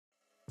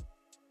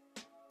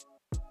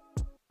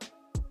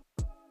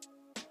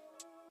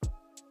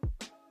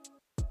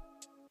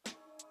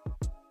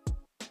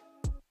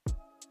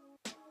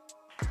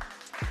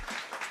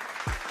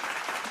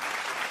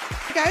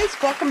Hey guys,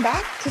 welcome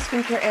back to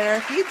Skincare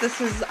Anarchy.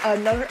 This is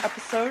another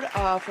episode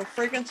for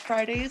Fragrance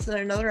Fridays and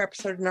another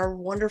episode in our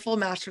wonderful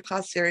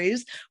masterclass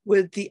series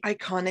with the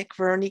iconic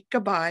Veronique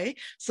Gabay.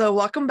 So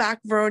welcome back,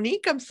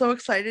 Veronique. I'm so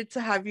excited to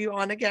have you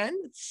on again.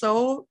 It's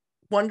so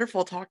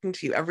wonderful talking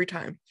to you every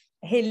time.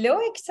 Hello,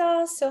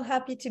 Ekta. So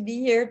happy to be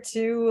here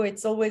too.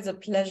 It's always a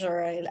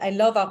pleasure. I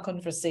love our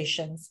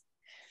conversations.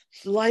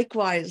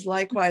 Likewise.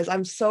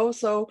 I'm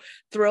so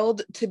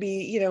thrilled to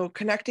be,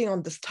 connecting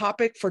on this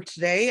topic for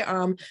today.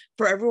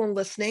 For everyone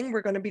listening,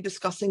 we're going to be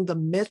discussing the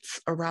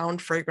myths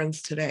around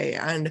fragrance today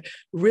and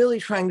really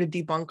trying to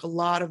debunk a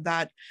lot of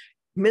that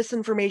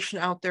misinformation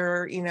out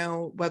there,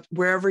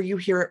 wherever you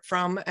hear it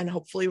from. And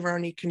hopefully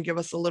Veronique can give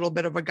us a little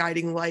bit of a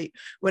guiding light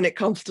when it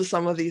comes to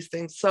some of these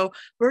things. So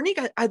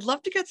Veronique, I'd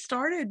love to get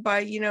started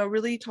by,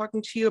 really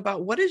talking to you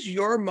about what is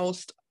your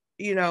most,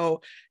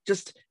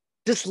 just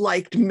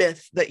disliked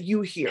myth that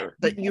you hear,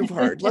 that you've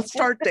heard. Let's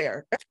start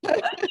there.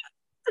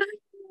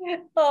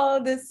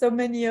 Oh, there's so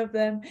many of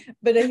them.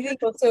 But I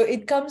think also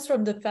it comes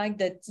from the fact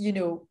that,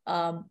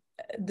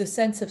 the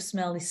sense of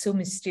smell is so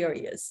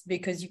mysterious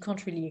because you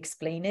can't really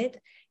explain it.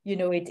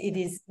 It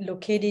is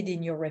located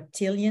in your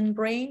reptilian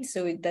brain.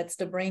 So that's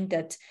the brain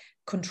that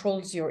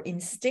controls your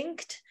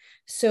instinct.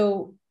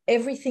 So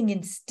everything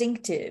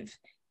instinctive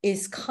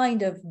is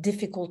kind of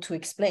difficult to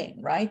explain,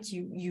 right?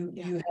 You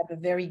have a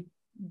very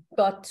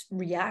gut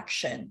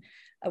reaction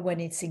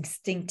when it's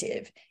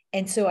instinctive.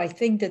 And so I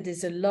think that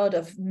there's a lot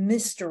of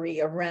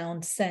mystery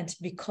around scent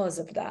because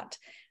of that.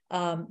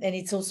 And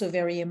it's also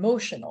very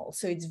emotional.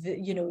 So it's,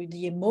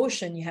 the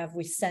emotion you have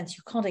with scent,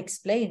 you can't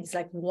explain. It's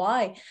like,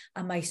 why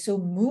am I so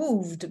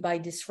moved by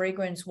this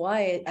fragrance?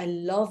 Why I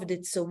loved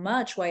it so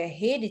much? Why I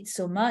hate it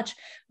so much?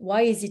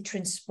 Why is it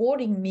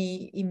transporting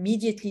me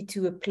immediately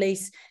to a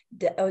place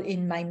that,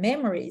 in my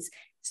memories?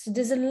 So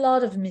there's a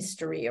lot of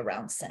mystery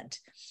around scent.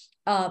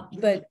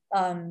 But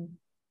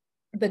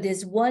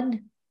there's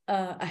one,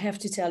 I have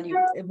to tell you,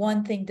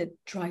 one thing that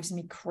drives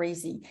me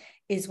crazy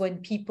is when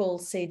people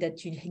say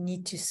that you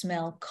need to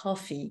smell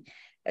coffee,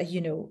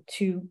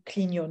 to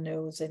clean your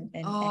nose.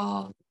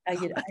 Oh,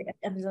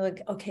 I'm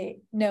like, okay,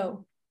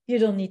 no, you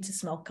don't need to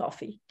smell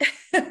coffee.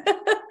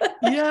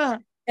 yeah.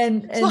 So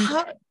and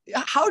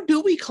how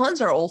do we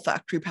cleanse our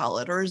olfactory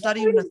palate, or is that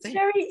even a It's thing?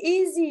 very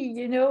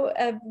easy.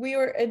 We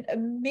are an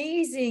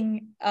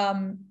amazing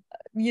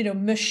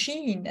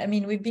machine. I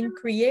mean, we've been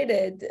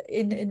created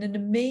in an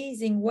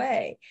amazing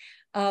way.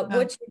 Yeah.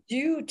 What you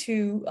do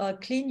to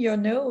clean your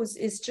nose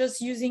is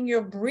just using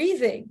your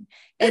breathing.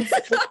 And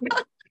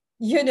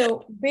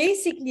so,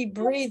 basically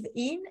breathe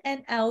in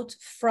and out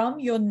from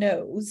your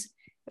nose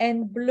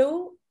and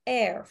blow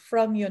air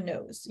from your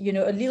nose,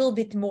 a little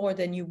bit more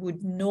than you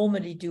would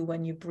normally do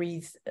when you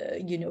breathe,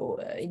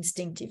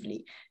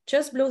 instinctively.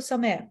 Just blow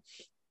some air.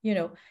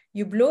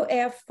 You blow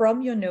air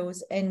from your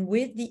nose, and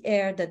with the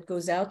air that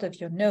goes out of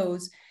your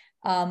nose,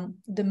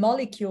 the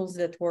molecules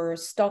that were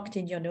stocked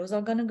in your nose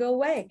are going to go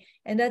away.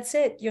 And that's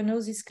it. Your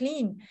nose is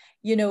clean.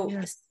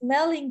 Yeah.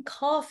 Smelling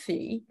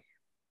coffee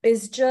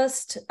is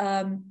just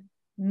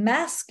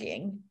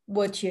masking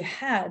what you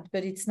had,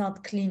 but it's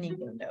not cleaning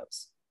your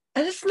nose.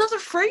 And it's another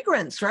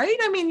fragrance, right?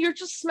 I mean, you're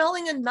just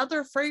smelling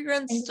another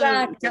fragrance to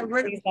Exactly, get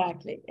rid of.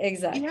 exactly.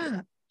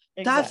 Yeah.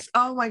 Exactly. That's,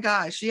 oh my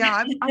gosh.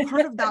 Yeah, I've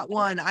heard of that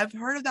one. I've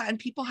heard of that. And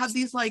people have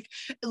these like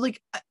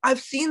I've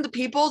seen the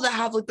people that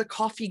have like the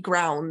coffee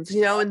grounds,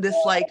 in this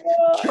like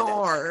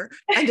jar.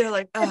 And they're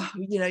like, oh,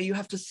 you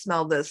have to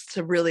smell this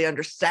to really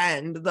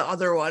understand the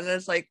other one. And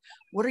it's like,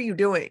 what are you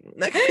doing?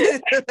 Like,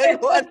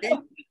 what are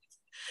you...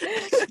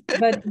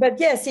 But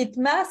yes, it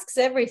masks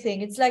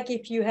everything. It's like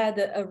if you had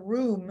a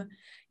room,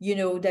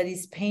 that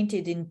is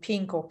painted in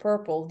pink or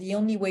purple, the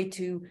only way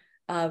to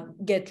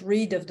get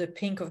rid of the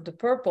pink of the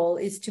purple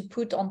is to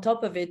put on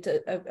top of it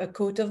a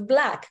coat of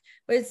black.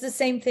 But it's the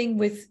same thing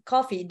with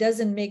coffee. It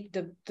doesn't make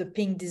the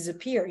pink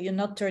disappear. You're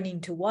not turning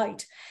to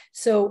white.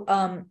 So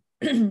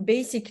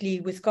basically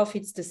with coffee,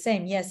 it's the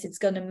same. Yes, it's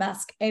going to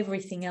mask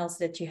everything else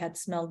that you had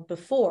smelled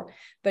before,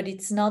 but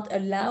it's not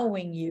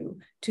allowing you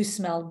to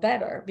smell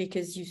better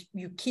because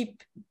you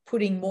keep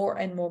putting more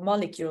and more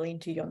molecule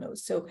into your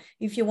nose. So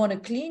if you want to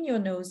clean your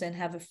nose and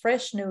have a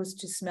fresh nose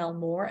to smell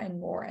more and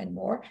more and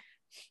more,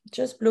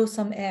 just blow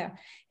some air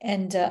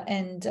and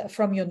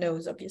from your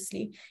nose,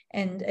 obviously,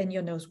 and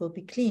your nose will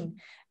be clean.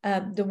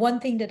 The one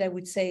thing that I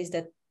would say is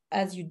that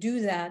as you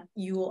do that,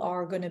 you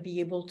are going to be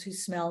able to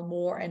smell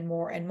more and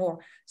more and more.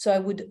 So I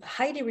would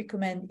highly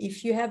recommend,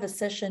 if you have a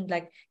session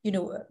like,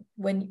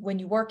 when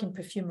you work in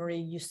perfumery,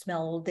 you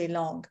smell all day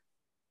long.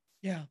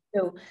 Yeah.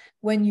 So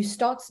when you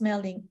start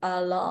smelling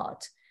a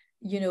lot,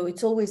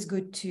 it's always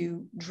good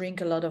to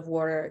drink a lot of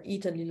water,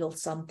 eat a little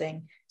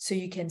something, so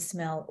you can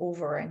smell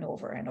over and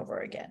over and over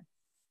again.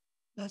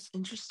 That's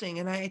interesting.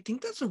 And I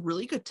think that's a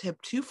really good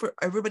tip too for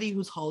everybody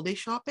who's holiday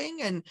shopping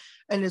and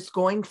is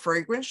going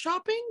fragrance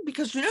shopping,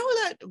 because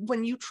that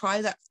when you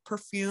try that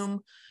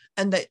perfume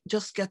and that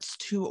just gets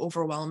too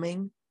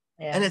overwhelming,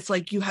 And Yeah. it's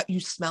like you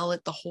smell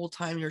it the whole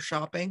time you're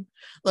shopping.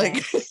 Yeah.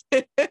 Like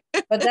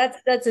But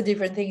that's a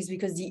different thing, is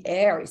because the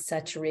air is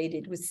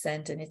saturated with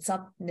scent, and it's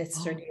not oh.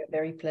 necessarily a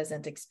very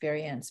pleasant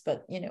experience,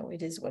 but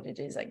it is what it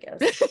is, I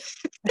guess.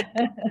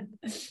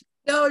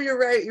 No, you're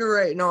right. You're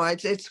right. No,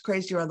 it's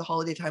crazy around the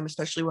holiday time,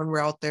 especially when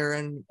we're out there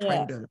and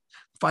trying Yeah. to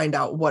find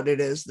out what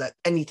it is that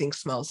anything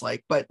smells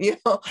like. But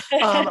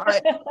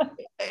I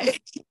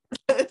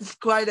it's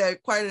quite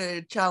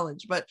a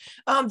challenge. But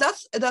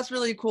that's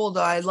really cool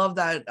though. I love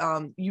that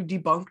you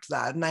debunked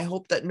that. And I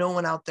hope that no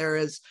one out there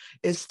is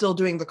still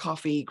doing the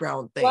coffee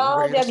ground thing where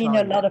Well, you're I mean, a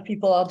smelling lot it. of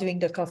people are doing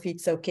the coffee,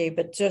 it's okay.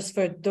 But just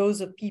for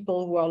those of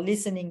people who are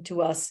listening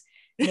to us,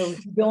 you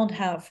don't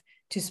have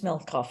to smell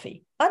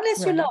coffee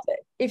unless you Right. love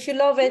it. If you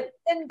love it,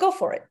 then go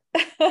for it.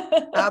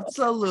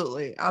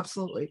 Absolutely,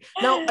 absolutely.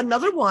 Now,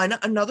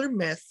 another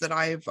myth that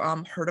I've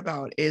heard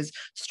about is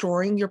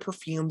storing your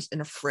perfumes in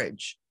a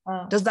fridge.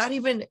 What does that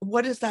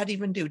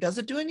even do? Does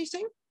it do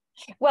anything?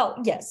 Well,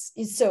 yes.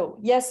 So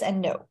yes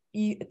and no.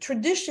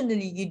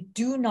 Traditionally, you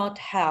do not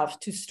have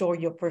to store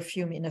your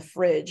perfume in a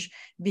fridge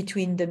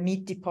between the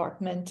meat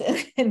department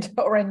and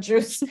orange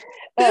juice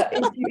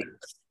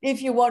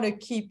if you want to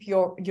keep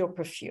your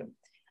perfume.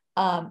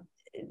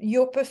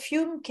 Your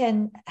perfume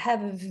can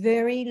have a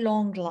very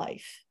long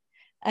life,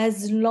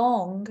 as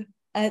long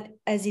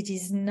as it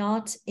is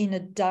not in a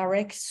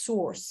direct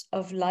source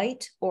of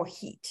light or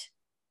heat.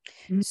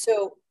 Mm.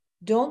 So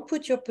don't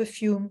put your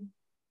perfume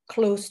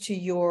close to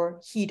your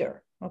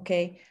heater,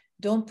 okay?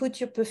 Don't put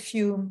your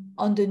perfume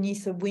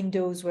underneath the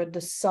windows where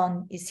the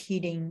sun is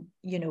heating,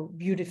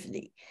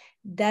 beautifully.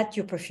 That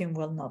your perfume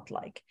will not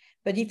like.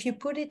 But if you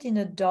put it in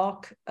a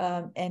dark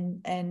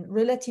and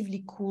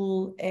relatively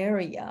cool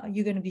area,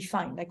 you're going to be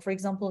fine. Like, for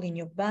example, in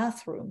your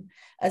bathroom,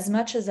 as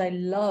much as I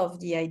love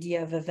the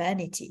idea of a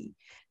vanity,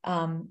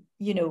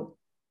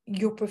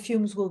 your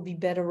perfumes will be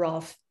better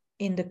off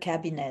in the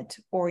cabinet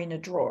or in a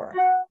drawer,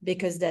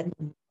 because that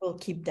will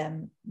keep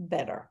them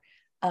better.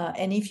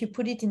 And if you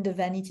put it in the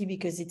vanity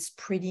because it's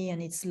pretty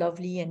and it's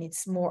lovely and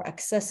it's more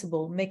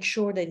accessible, make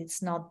sure that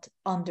it's not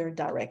under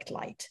direct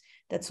light.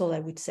 That's all I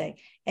would say.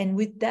 And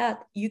with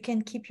that, you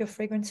can keep your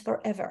fragrance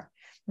forever.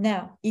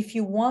 Now, if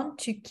you want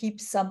to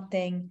keep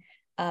something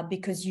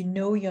because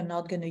you're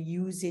not going to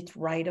use it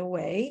right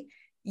away,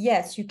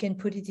 yes, you can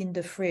put it in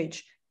the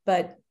fridge,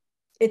 but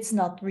it's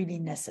not really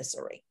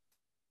necessary.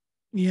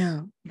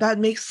 Yeah, that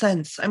makes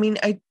sense. I mean,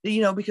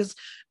 because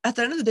at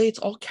the end of the day, it's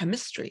all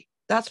chemistry.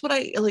 That's what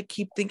I like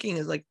keep thinking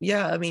is like,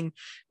 yeah, I mean,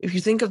 if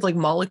you think of like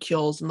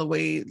molecules and the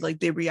way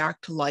like they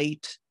react to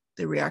light,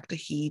 they react to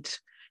heat,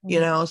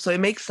 so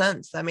it makes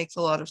sense. That makes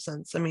a lot of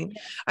sense. I mean,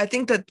 I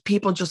think that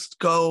people just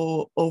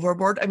go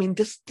overboard. I mean,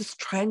 this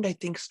trend I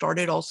think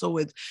started also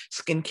with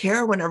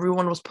skincare when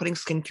everyone was putting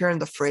skincare in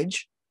the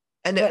fridge.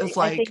 And it But was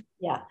like,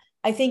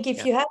 I think if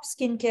yeah, you have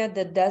skincare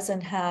that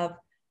doesn't have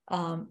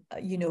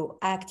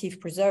active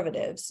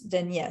preservatives,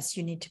 then yes,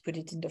 you need to put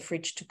it in the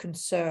fridge to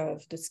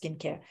conserve the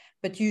skincare.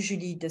 But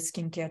usually the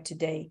skincare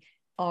today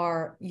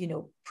are,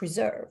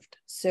 preserved.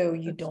 So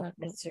you don't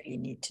necessarily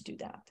need to do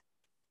that.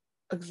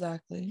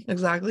 Exactly.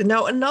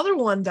 Now, another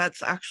one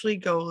that's actually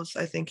goes,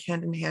 I think,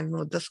 hand in hand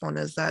with this one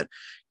is that,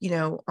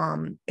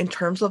 in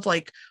terms of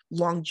like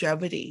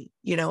longevity,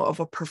 of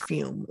a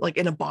perfume, like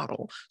in a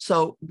bottle.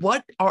 So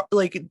what are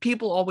like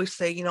people always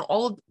say,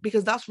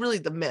 because that's really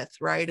the myth,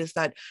 right? Is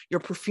that your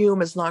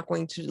perfume is not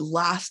going to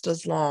last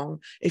as long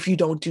if you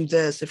don't do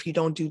this, if you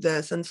don't do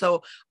this. And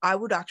so I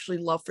would actually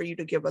love for you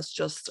to give us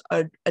just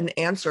an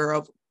answer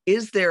of,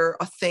 is there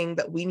a thing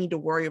that we need to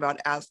worry about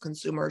as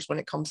consumers when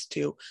it comes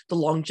to the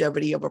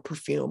longevity of a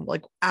perfume,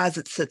 like as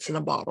it sits in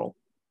a bottle?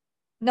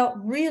 Now,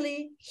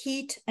 really,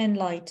 heat and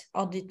light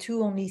are the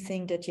two only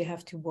things that you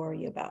have to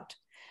worry about.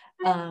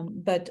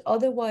 But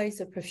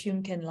otherwise, a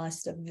perfume can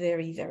last a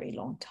very, very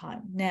long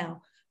time.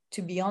 Now,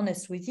 to be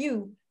honest with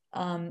you,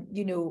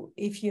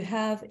 if you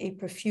have a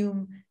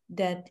perfume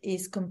that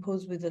is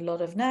composed with a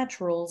lot of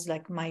naturals,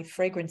 like my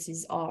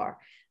fragrances are,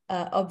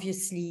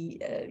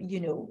 obviously,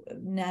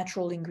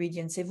 natural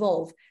ingredients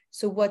evolve.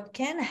 So what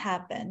can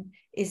happen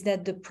is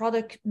that the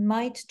product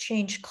might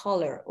change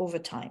color over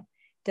time.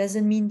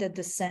 Doesn't mean that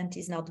the scent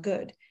is not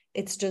good.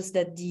 It's just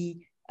that the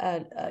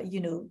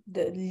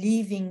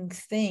living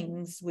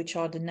things, which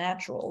are the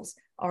naturals,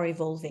 are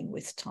evolving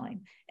with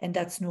time, and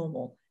that's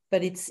normal.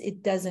 But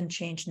it doesn't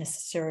change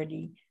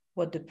necessarily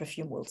what the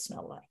perfume will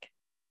smell like.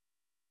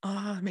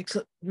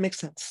 Makes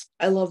sense.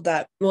 I love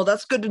that. Well,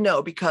 that's good to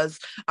know because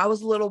I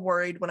was a little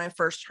worried when I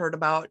first heard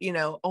about,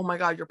 oh my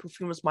God, your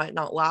perfumes might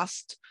not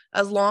last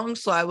as long.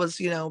 So I was,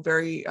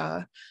 very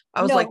I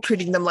was like No,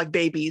 treating them like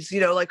babies,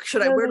 like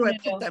where do I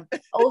put them?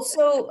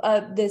 Also,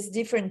 there's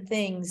different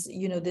things.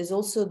 There's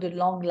also the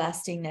long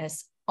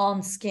lastingness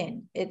on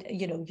skin.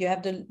 You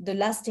have the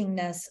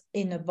lastingness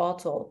in a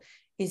bottle.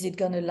 Is it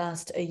going to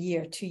last a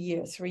year, 2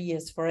 years, 3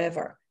 years,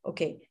 forever?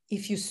 Okay,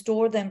 if you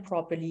store them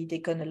properly, they're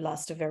going to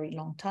last a very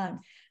long time.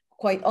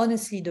 Quite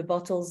honestly, the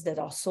bottles that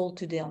are sold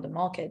today on the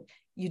market,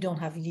 you don't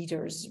have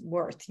liters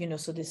worth,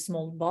 so the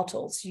small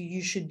bottles,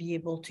 you should be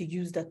able to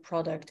use that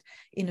product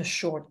in a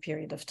short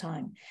period of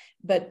time.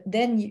 But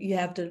then you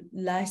have the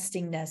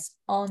lastingness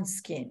on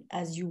skin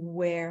as you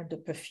wear the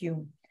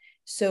perfume.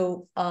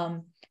 So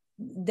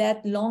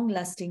that long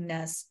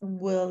lastingness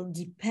will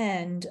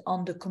depend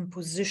on the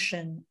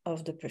composition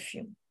of the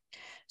perfume.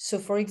 So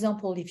for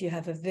example, if you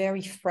have a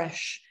very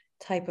fresh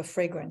type of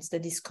fragrance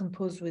that is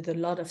composed with a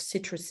lot of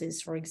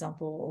citruses, for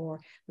example, or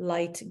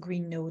light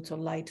green notes or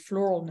light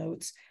floral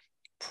notes,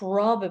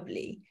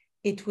 probably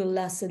it will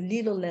last a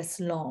little less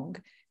long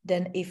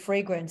than a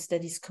fragrance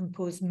that is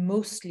composed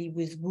mostly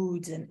with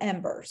woods and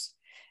ambers,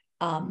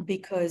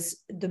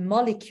 because the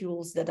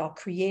molecules that are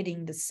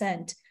creating the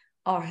scent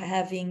are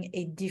having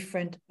a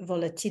different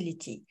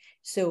volatility.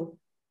 So,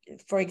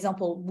 for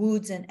example,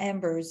 woods and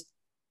ambers,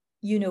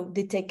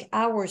 they take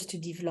hours to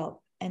develop.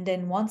 And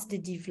then once they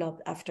develop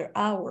after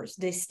hours,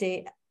 they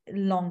stay a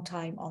long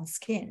time on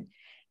skin.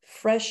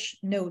 Fresh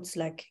notes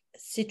like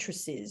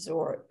citruses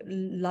or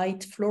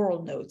light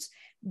floral notes,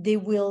 they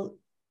will,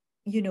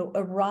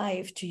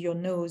 arrive to your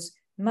nose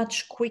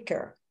much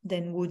quicker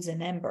than woods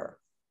and amber.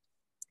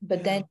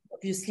 But then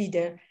obviously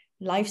their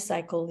life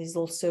cycle is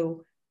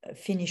also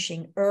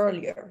finishing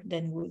earlier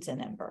than woods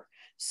and amber.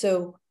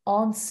 So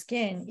on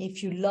skin,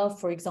 if you love,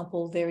 for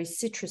example, very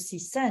citrusy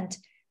scent,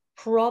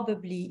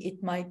 probably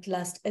it might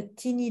last a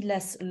teeny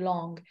less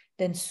long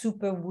than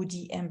super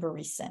woody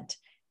ambery scent.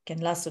 It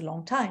can last a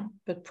long time,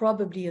 but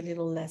probably a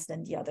little less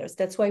than the others.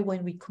 That's why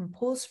when we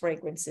compose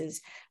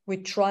fragrances, we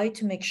try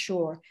to make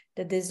sure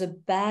that there's a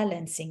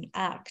balancing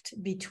act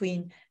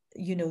between,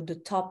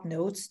 the top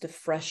notes, the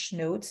fresh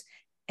notes,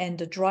 and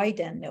the dry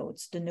down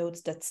notes, the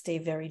notes that stay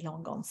very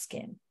long on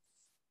skin.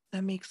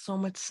 That makes so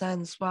much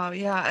sense. Wow.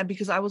 Yeah. And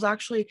because that was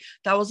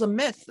a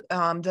myth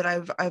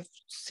that I've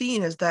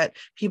seen, is that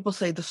people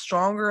say the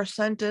stronger a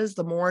scent is,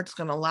 the more it's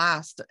going to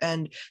last.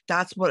 And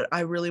that's what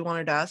I really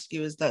wanted to ask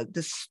you, is that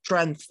this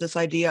strength, this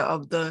idea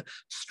of the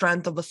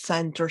strength of a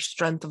scent or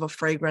strength of a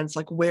fragrance,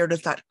 like where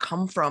does that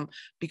come from?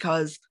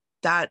 Because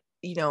that,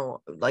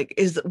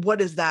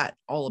 what is that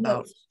all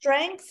about? No,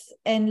 strength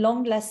and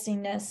long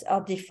lastingness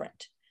are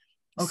different.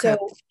 Okay.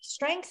 So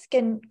strength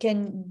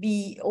can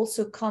be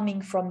also coming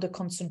from the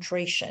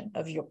concentration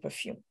of your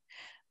perfume.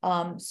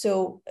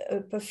 So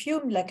a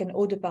perfume like an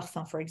eau de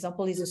parfum, for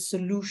example, is a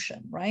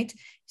solution, right?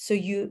 So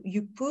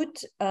you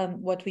put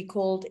what we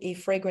called a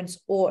fragrance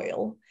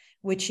oil,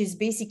 which is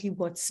basically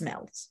what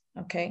smells,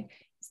 okay?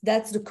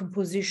 That's the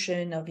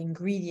composition of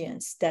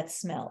ingredients that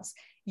smells.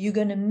 You're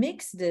going to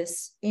mix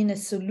this in a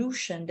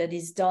solution that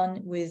is done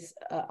with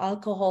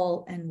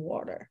alcohol and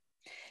water.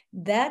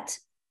 That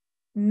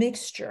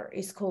mixture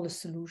is called a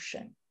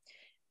solution.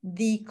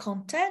 The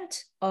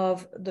content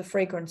of the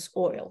fragrance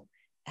oil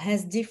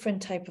has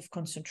different type of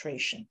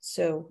concentration.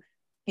 So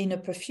in a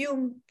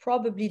perfume,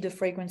 probably the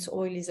fragrance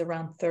oil is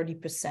around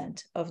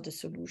 30% of the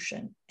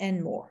solution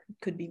and more, it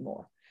could be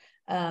more.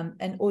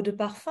 And eau de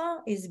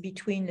parfum is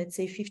between, let's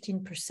say,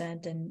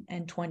 15%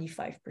 and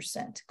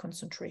 25%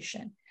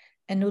 concentration.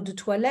 And eau de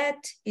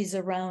toilette is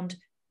around,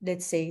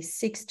 let's say,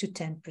 6 to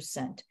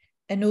 10%.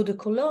 And eau de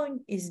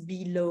cologne is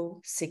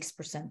below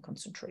 6%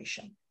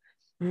 concentration.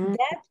 Mm-hmm.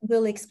 That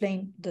will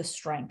explain the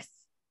strength,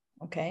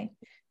 okay?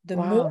 The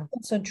more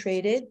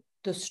concentrated,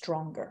 the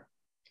stronger.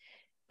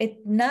 It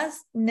does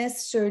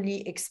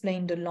necessarily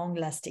explain the long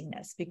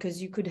lastingness,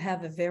 because you could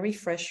have a very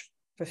fresh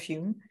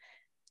perfume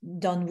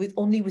done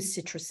only with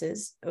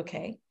citruses,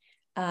 okay?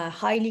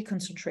 Highly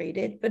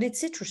concentrated, but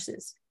it's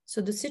citruses. So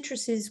the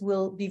citruses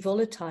will be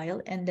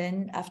volatile, and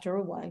then after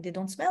a while, they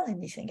don't smell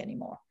anything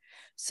anymore.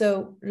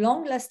 So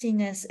long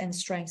lastingness and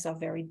strength are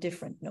very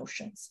different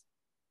notions.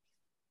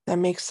 That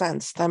makes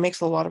sense. That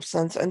makes a lot of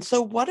sense. And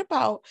so what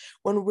about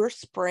when we're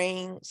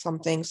spraying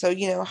something? So,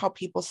 how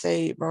people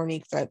say,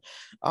 Veronique, that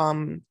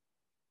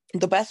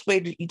the best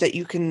way that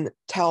you can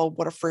tell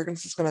what a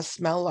fragrance is going to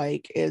smell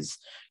like is,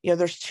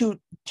 there's two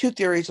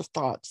theories of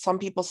thought. Some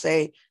people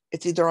say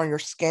it's either on your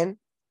skin,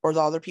 or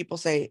the other people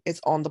say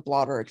it's on the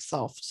blotter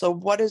itself. So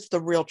what is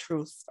the real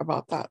truth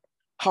about that?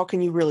 How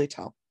can you really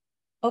tell?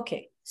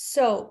 Okay,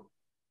 so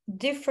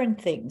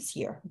different things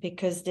here,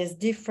 because there's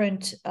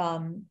different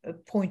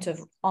point of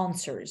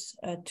answers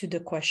to the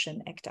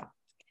question, Ekta.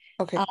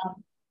 Okay.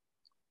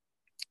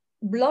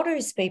 Blotter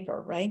is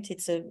paper, right?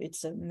 It's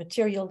a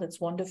material that's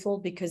wonderful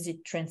because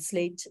it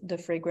translates the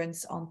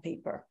fragrance on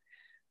paper.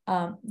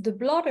 The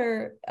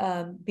blotter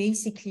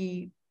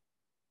basically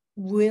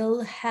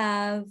will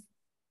have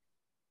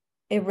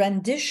a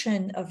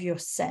rendition of your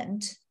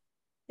scent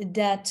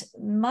that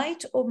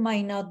might or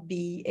might not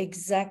be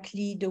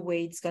exactly the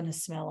way it's going to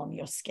smell on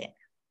your skin.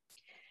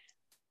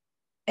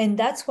 And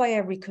that's why I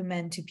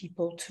recommend to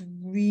people to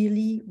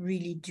really,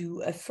 really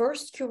do a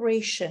first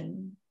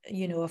curation,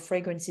 of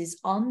fragrances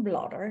on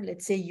blotter.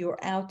 Let's say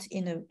you're out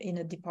in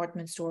a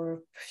department store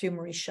or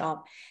perfumery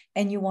shop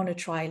and you want to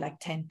try like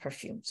 10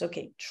 perfumes.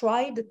 Okay,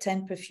 try the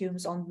 10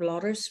 perfumes on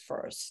blotters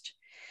first.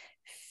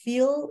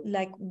 Feel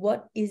like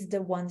what is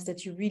the ones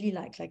that you really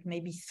like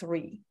maybe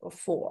 3 or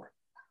 4.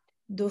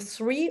 Those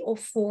 3 or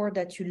 4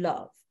 that you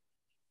love,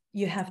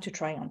 you have to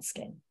try on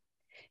skin,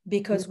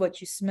 because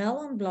what you smell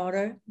on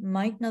blotter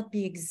might not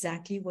be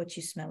exactly what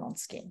you smell on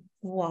skin.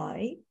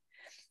 Why?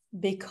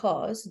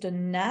 Because the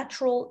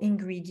natural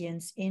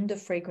ingredients in the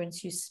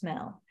fragrance you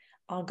smell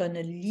are going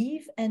to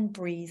live and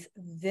breathe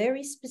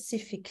very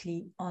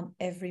specifically on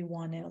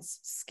everyone else's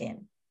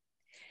skin.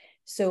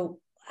 So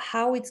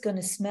how it's going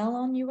to smell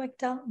on you,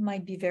 Ekta,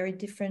 might be very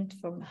different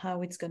from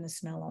how it's going to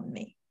smell on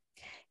me.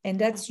 And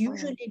that's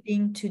usually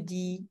linked to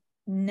the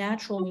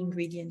natural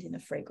ingredient in a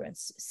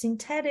fragrance.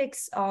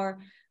 Synthetics are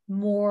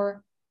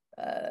more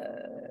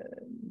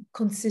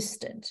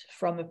consistent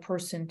from a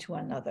person to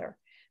another,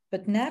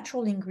 but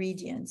natural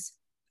ingredients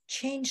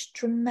change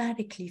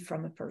dramatically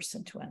from a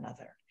person to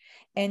another.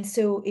 And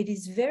so it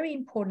is very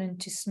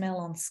important to smell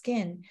on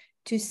skin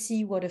to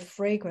see what a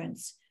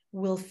fragrance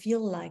will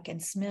feel like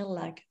and smell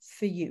like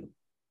for you.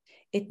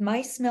 It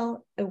might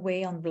smell a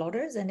way on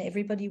blotters, and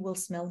everybody will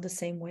smell the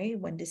same way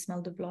when they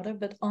smell the blotter,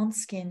 but on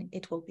skin,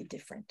 it will be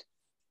different.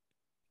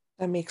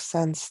 That makes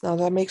sense. Now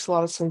that makes a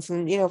lot of sense.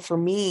 And, you know, for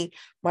me,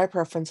 my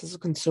preference as a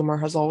consumer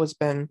has always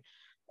been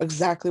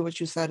exactly what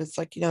you said. It's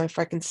like, you know, if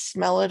I can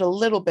smell it a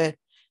little bit,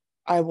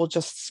 I will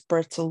just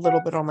spritz a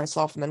little bit on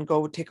myself and then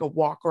go take a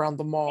walk around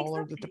the mall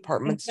or the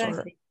department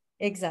store,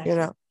 you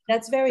know.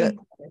 That's very That,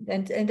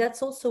 important. And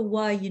that's also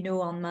why, you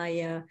know, on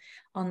my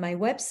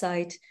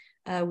website,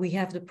 we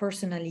have the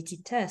personality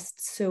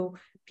test. So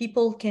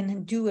people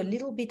can do a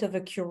little bit of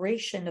a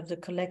curation of the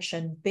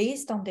collection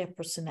based on their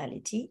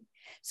personality.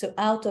 So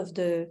out of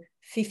the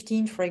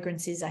 15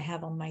 fragrances I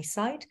have on my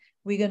site,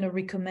 we're going to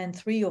recommend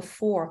 3 or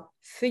 4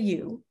 for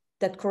you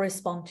that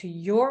correspond to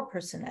your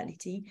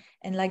personality.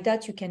 And like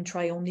that, you can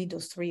try only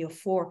those 3 or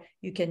 4.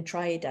 You can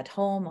try it at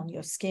home on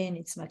your skin.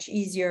 It's much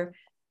easier.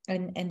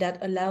 And that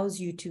allows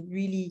you to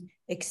really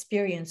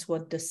experience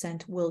what the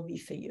scent will be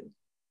for you.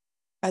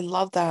 I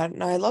love that.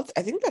 And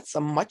I think that's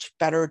a much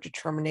better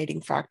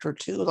determining factor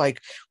too.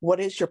 Like, what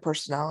is your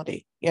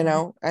personality, you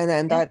know? And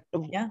then that,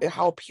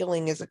 how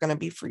appealing is it going to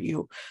be for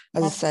you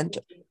as a scent?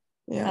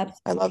 Yeah,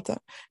 absolutely. I love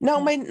that. Now,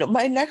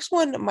 my next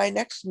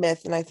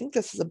myth, and I think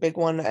this is a big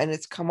one, and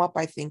it's come up,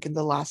 I think, in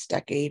the last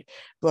decade,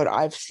 but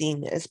I've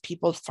seen is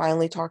people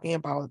finally talking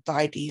about the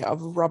idea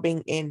of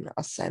rubbing in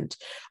a scent.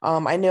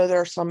 I know there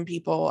are some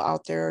people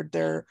out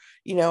there,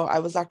 you know, I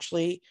was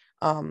actually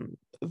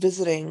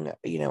visiting,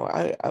 you know,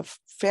 a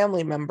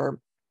family member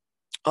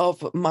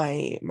of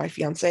my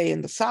fiance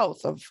in the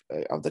south of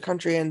the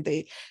country, and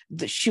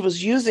she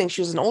was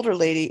an older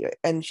lady,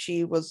 and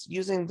she was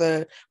using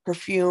the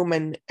perfume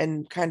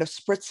and kind of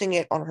spritzing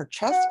it on her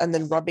chest and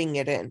then rubbing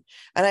it in.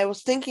 And I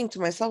was thinking to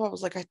myself, I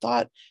was like, I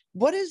thought,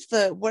 what is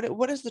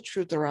the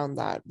truth around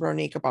that,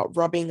 Veronique, about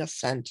rubbing a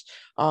scent?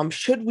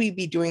 Should we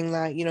be doing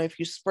that? You know, if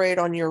you spray it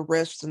on your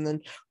wrist and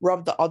then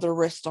rub the other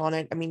wrist on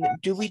it, I mean,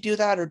 do we do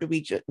that, or do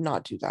we just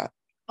not do that?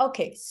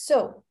 Okay,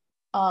 so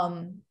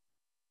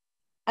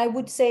I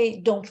would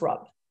say don't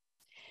rub.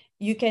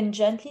 You can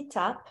gently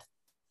tap,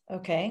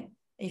 okay?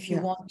 If you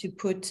want to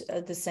put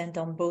the scent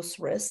on both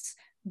wrists,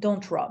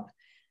 don't rub.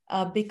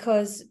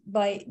 Because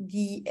by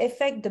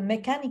the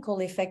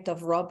mechanical effect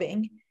of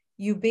rubbing,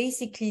 you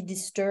basically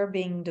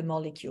disturbing the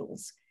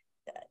molecules.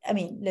 I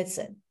mean,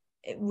 listen,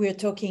 we're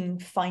talking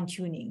fine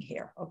tuning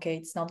here, okay?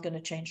 It's not going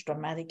to change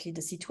dramatically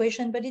the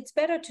situation, but it's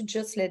better to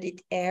just let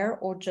it air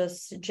or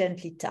just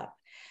gently tap.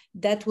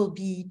 That will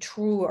be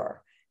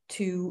truer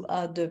to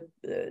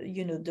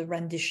the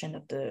rendition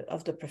of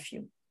the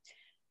perfume.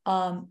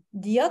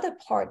 The other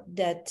part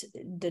that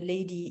the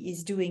lady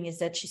is doing is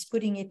that she's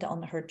putting it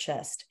on her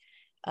chest.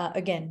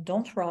 Again,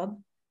 don't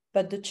rub,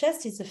 but the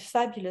chest is a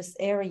fabulous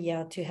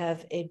area to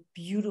have a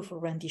beautiful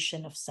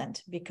rendition of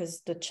scent,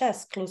 because the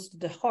chest close to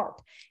the heart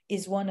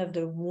is one of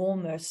the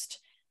warmest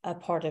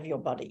part of your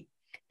body.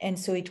 And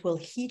so it will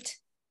heat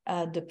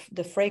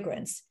the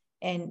fragrance,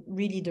 and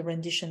really the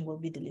rendition will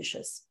be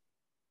delicious.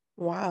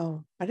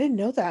 Wow, I didn't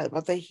know that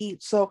about the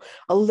heat. So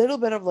a little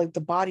bit of like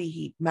the body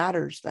heat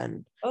matters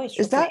then. Oh,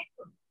 is that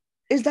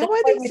That's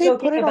why they say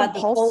put it on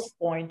pulse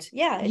point?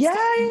 Yeah. Yeah.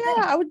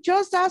 I was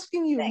just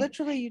asking you.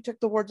 Literally, you took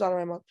the words out of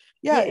my mouth.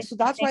 Yeah. So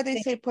that's why they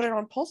say put it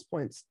on pulse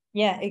points.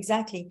 Yeah,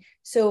 exactly.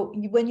 So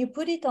when you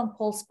put it on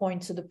pulse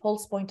point, so the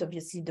pulse point,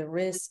 obviously the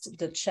wrist,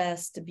 the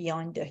chest,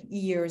 behind the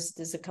ears,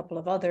 there's a couple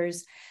of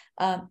others.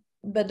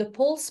 But the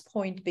pulse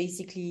point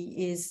basically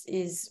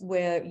is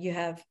where you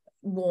have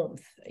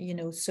warmth, you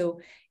know,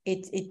 so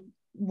it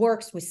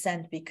works with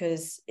scent,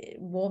 because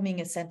warming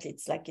a scent,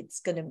 it's like it's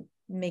going to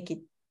make it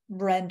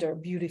render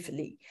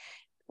beautifully.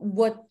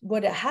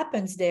 What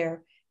happens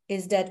there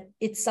is that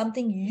it's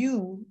something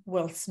you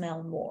will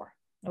smell more,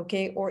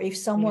 okay? Or if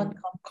someone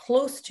come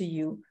close to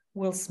you,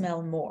 will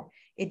smell more.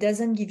 It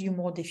doesn't give you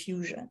more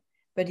diffusion,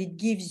 but it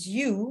gives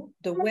you,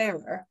 the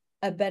wearer,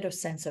 a better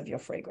sense of your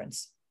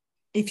fragrance.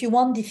 If you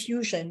want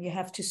diffusion, you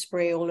have to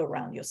spray all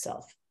around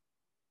yourself.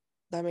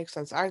 That makes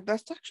sense.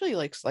 That's actually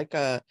like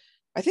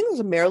I think it was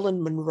a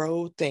Marilyn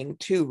Monroe thing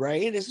too,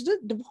 right?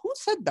 Who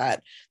said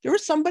that? There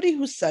was somebody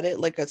who said it,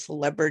 like a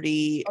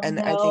celebrity. And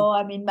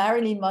I mean,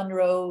 Marilyn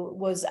Monroe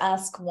was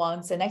asked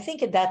once, and I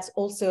think that's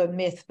also a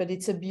myth, but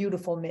it's a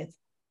beautiful myth.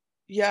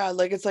 Yeah,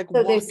 like it's like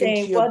So they walk say,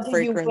 into your what do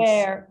you fragrance.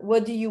 wear?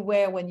 What do you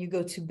wear when you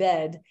go to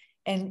bed?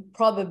 And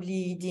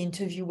probably the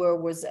interviewer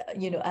was,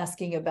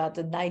 asking about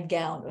the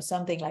nightgown or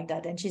something like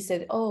that. And she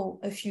said, oh,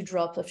 a few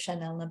drops of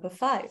Chanel No.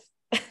 5.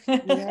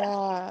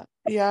 Yeah,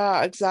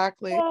 yeah,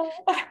 exactly.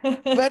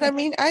 But I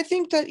mean, I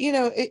think that,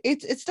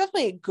 it's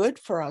definitely good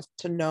for us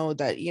to know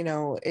that,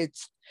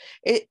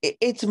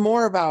 it's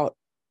more about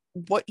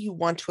what you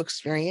want to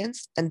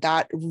experience, and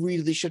that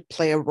really should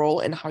play a role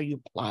in how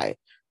you apply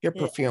your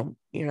Yeah, perfume,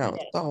 yeah,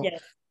 So yeah.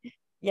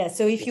 Yeah,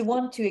 so if you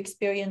want to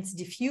experience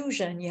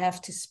diffusion, you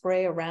have to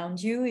spray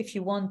around you. If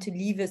you want to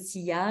leave a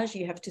sillage,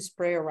 you have to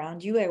spray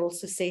around you. I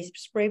also say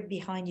spray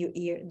behind your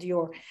ear,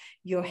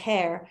 your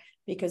hair,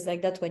 because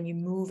like that, when you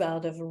move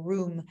out of a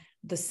room,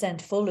 the scent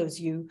follows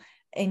you.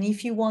 And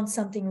if you want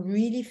something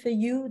really for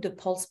you, the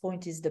pulse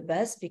point is the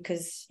best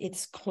because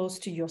it's close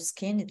to your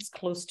skin, it's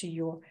close to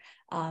your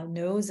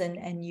nose,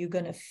 and you're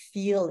gonna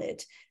feel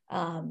it,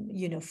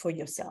 for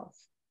yourself.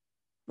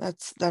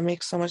 that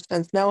makes so much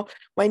sense. Now,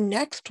 my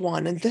next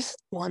one, and this is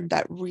one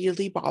that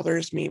really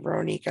bothers me,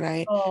 Veronique,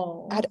 and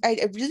Oh.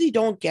 I really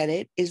don't get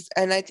it, is,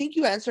 and I think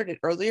you answered it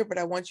earlier, but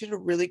I want you to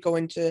really go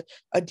into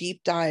a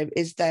deep dive,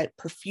 is that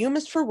perfume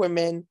is for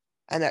women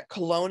and that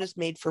cologne is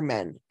made for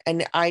men.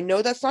 And I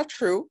know that's not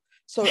true.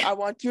 So I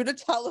want you to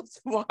tell us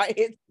why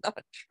it's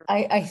not true.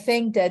 I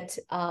think that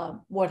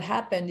what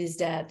happened is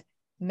that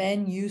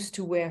men used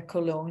to wear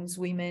colognes,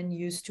 women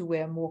used to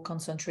wear more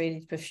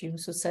concentrated perfume.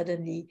 So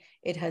suddenly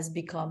it has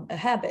become a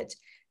habit.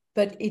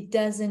 But it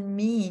doesn't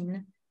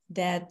mean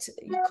that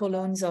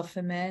colognes are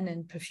for men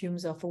and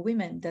perfumes are for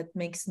women. That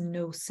makes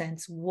no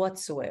sense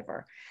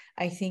whatsoever.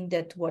 I think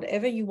that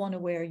whatever you want to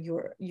wear,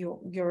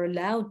 you're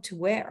allowed to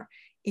wear.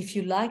 If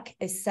you like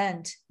a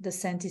scent, the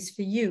scent is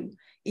for you.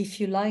 If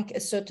you like a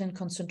certain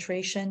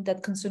concentration,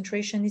 that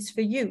concentration is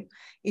for you.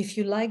 If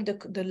you like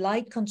the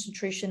light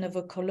concentration of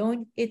a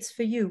cologne, it's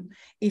for you.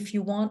 If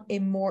you want a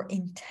more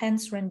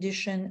intense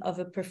rendition of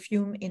a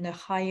perfume in a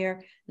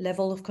higher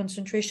level of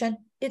concentration,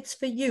 it's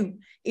for you.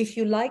 If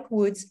you like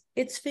woods,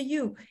 it's for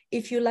you.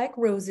 If you like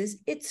roses,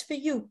 it's for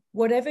you.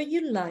 Whatever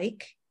you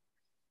like,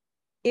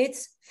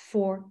 it's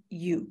for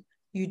you.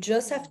 You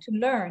just have to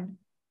learn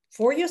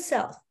for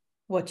yourself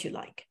what you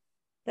like.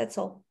 That's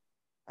all.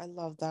 I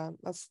love that.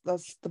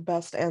 That's the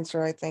best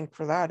answer, I think,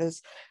 for that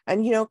is,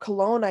 and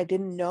cologne I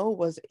didn't know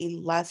was a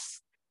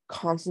less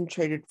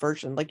concentrated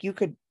version. Like you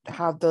could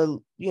have the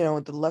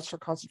lesser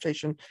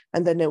concentration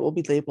and then it will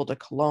be labeled a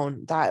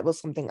cologne. That was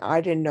something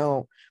I didn't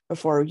know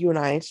before you and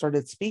I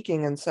started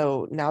speaking. And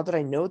so now that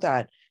I know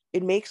that,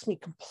 it makes me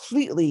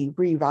completely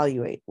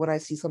reevaluate when I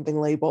see something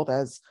labeled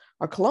as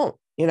a cologne.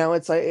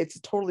 It's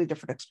a totally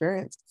different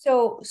experience.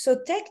 So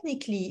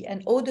technically,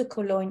 an eau de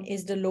cologne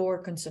is the lower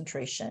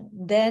concentration.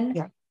 Then,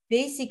 Yeah.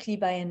 basically,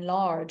 by and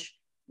large,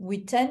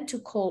 we tend to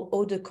call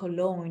eau de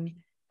cologne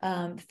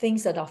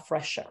things that are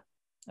fresher.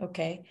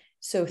 Okay,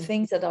 so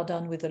things that are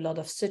done with a lot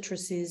of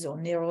citruses or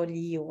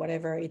neroli or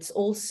whatever. It's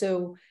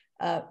also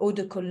eau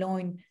de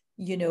cologne.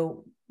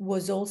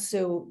 Was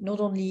also not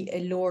only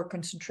a lower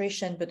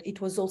concentration, but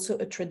it was also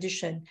a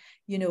tradition.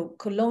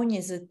 Cologne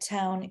is a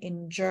town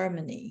in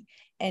Germany,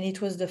 and it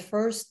was the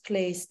first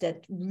place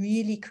that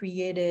really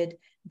created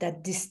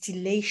that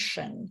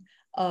distillation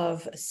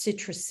of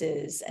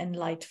citruses and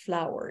light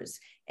flowers.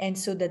 And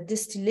so that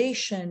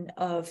distillation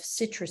of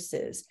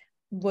citruses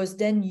was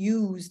then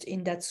used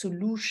in that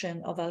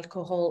solution of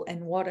alcohol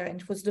and water. And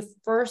it was the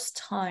first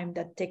time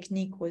that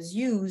technique was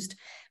used.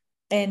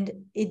 And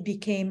it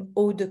became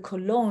eau de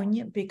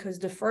Cologne because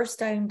the first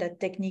time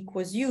that technique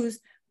was used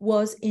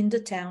was in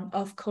the town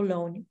of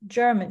Cologne,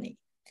 Germany.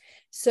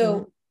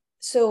 So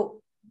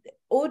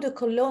eau de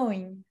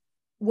Cologne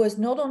was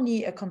not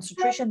only a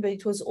concentration, but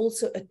it was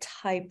also a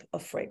type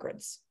of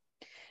fragrance.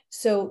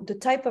 So the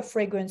type of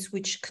fragrance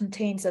which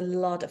contains a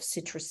lot of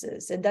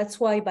citruses. And that's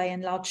why by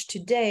and large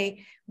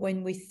today,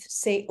 when we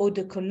say eau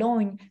de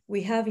Cologne,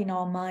 we have in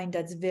our mind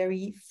that's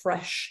very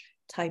fresh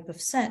type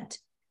of scent.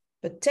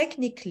 But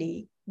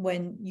technically,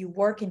 when you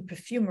work in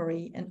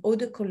perfumery, an eau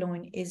de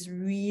Cologne is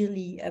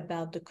really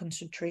about the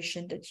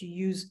concentration that you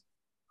use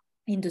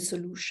in the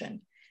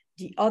solution.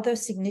 The other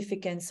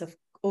significance of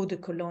eau de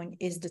Cologne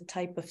is the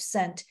type of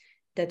scent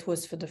that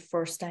was for the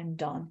first time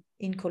done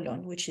in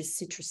Cologne, which is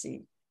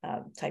citrusy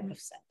type of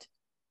scent.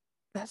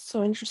 That's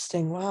so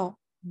interesting. Wow.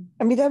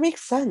 I mean, that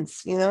makes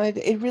sense.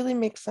 It really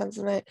makes sense.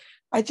 And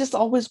I just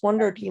always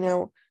wondered,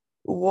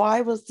 why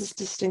was this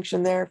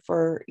distinction there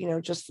for,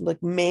 just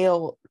like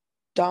male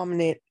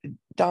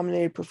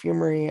dominated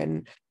perfumery?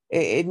 And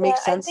it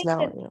makes I sense think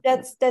now.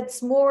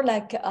 that's more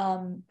like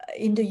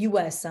in the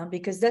US,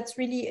 because that's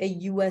really a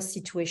US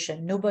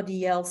situation.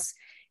 Nobody else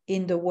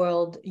in the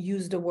world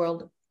used the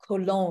word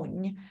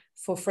cologne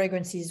for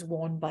fragrances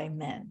worn by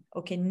men.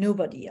 Okay,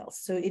 nobody else.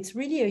 So it's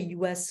really a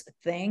US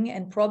thing,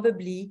 and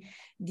probably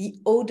the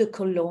eau de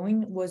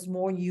cologne was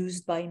more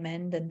used by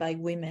men than by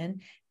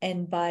women.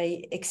 And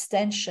by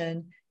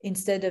extension,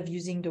 instead of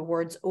using the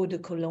words eau de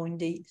cologne,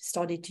 they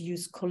started to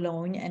use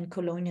cologne, and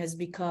cologne has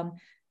become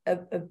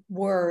a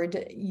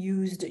word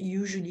used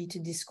usually to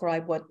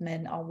describe what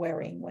men are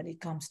wearing when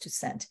it comes to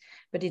scent,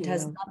 but it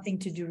has nothing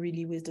to do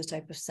really with the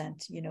type of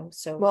scent, you know.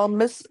 So well,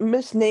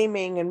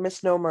 misnaming and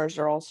misnomers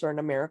are also an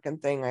American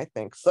thing, I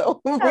think.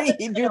 So we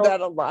do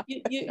that a lot.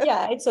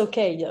 Yeah, it's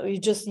okay. You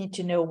just need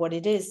to know what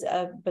it is.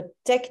 But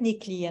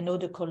technically, an eau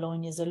de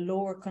cologne is a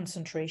lower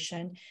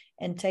concentration,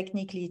 and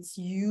technically, it's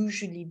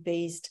usually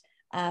based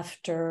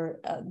after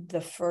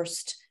the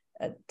first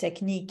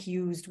technique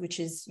used, which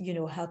is, you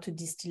know, how to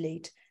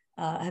distillate,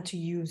 how to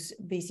use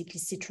basically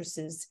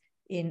citruses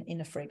in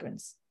a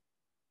fragrance.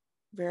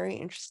 Very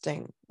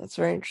interesting. That's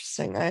very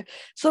interesting.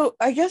 So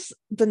I guess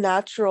the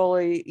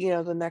naturally,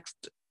 the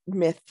next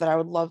myth that I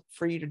would love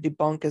for you to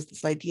debunk is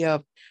this idea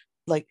of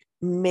like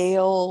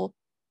male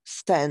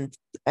scent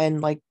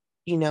and like,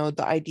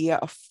 the idea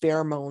of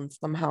pheromones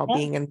somehow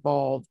being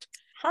involved.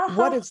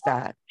 What is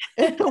that?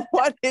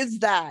 What is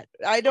that?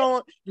 I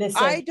don't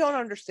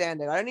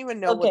understand it. I don't even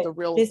know what the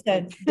real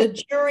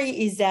the jury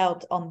is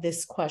out on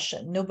this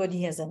question.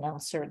 Nobody has an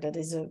answer that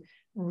is a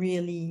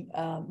really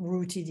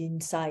rooted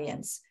in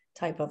science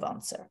type of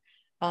answer.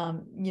 A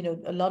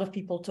lot of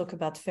people talk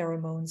about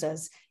pheromones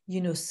as,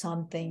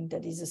 something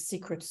that is a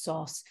secret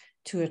sauce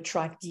to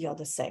attract the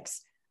other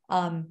sex.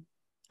 I'm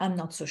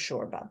not so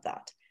sure about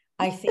that.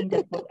 I think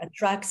that what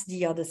attracts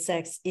the other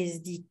sex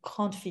is the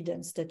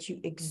confidence that you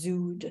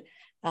exude,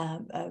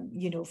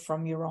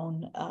 from your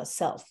own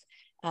self.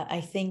 I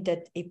think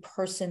that a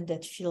person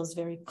that feels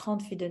very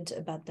confident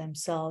about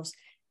themselves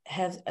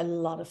has a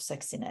lot of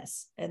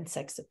sexiness and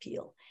sex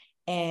appeal.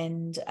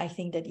 And I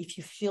think that if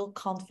you feel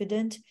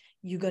confident,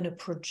 you're going to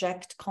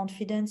project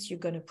confidence. You're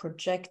going to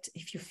project,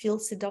 if you feel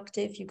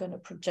seductive, you're going to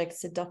project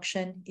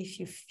seduction. If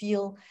you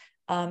feel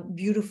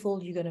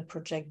beautiful, you're going to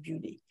project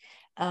beauty.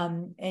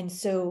 And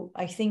so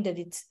I think that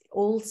it's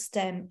all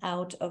stem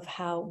out of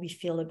how we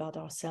feel about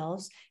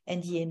ourselves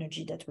and the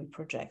energy that we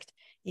project.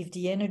 If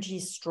the energy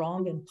is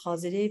strong and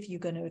positive, you're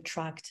going to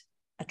attract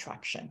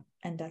attraction.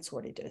 And that's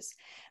what it is.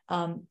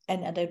 And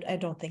I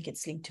don't think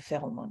it's linked to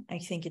pheromone. I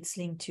think it's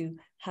linked to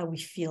how we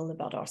feel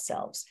about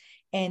ourselves.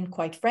 And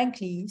quite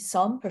frankly,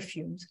 some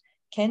perfumes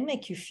can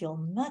make you feel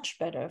much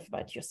better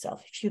about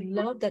yourself. If you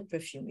love that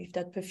perfume, if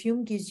that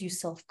perfume gives you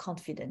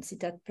self-confidence, if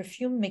that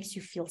perfume makes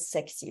you feel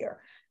sexier,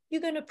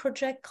 you're going to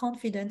project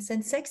confidence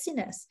and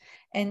sexiness.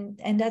 And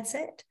that's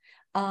it.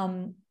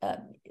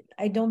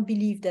 I don't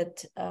believe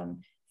that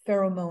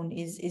pheromone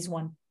is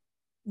one,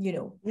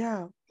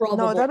 Yeah. probable.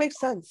 No, that makes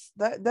sense.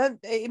 That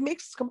it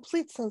makes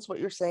complete sense what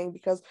you're saying,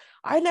 because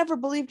I never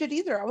believed it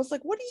either. I was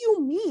like, what do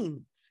you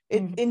mean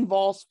it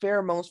involves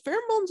pheromones?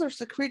 Pheromones are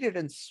secreted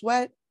in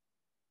sweat.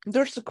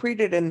 They're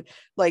secreted in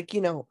like,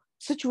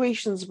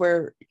 situations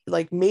where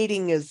like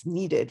mating is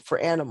needed for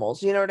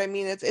animals. You know what I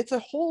mean? It's a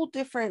whole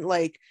different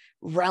like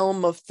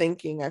realm of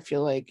thinking, I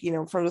feel like,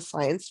 from the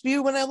science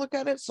view when I look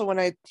at it. So when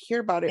I hear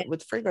about it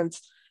with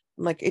fragrance,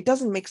 I'm like, it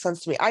doesn't make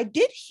sense to me. I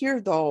did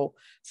hear though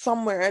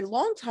somewhere a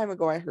long time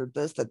ago, I heard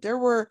this, that there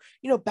were,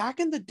 back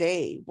in the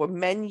day when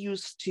men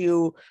used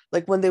to,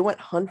 like when they went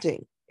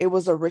hunting, it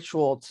was a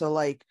ritual to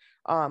like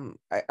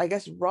I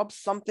guess rub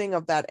something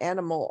of that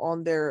animal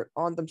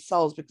on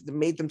themselves because it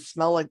made them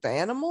smell like the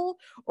animal,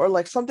 or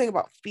like something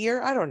about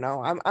fear. I don't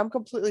know. I'm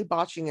completely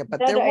botching it,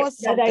 but there was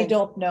something that I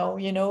don't know.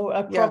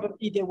 Yeah.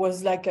 Probably there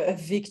was like a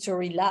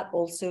victory lap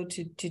also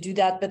to do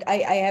that, but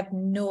I have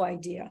no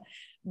idea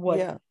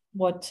what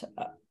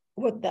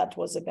that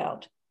was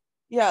about.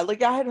 Yeah,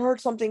 like I had heard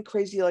something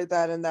crazy like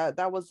that, and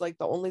that was like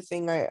the only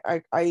thing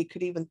I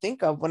could even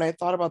think of when I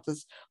thought about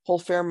this whole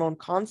pheromone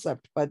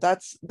concept. But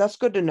that's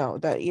good to know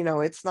that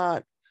it's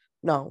not.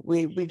 No,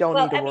 we don't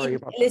need to worry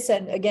about that.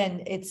 Listen,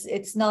 again,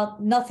 it's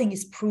not, nothing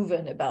is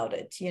proven about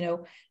it. Yeah.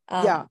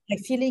 My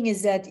feeling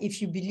is that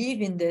if you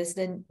believe in this,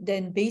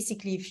 then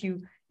basically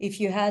if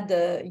you had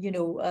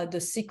the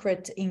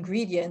secret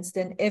ingredients,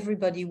 then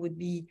everybody would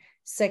be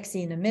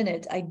sexy in a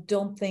minute. I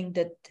don't think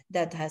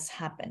that has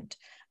happened.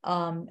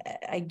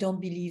 I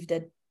don't believe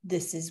that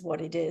this is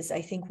what it is.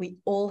 I think we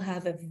all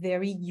have a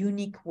very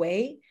unique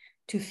way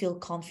to feel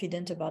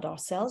confident about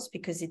ourselves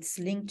because it's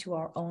linked to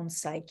our own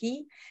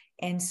psyche.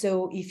 And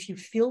so if you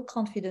feel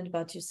confident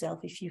about yourself,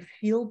 if you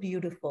feel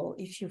beautiful,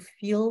 if you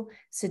feel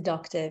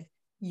seductive,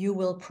 you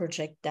will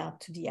project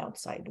that to the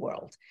outside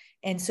world.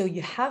 And so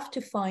you have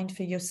to find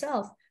for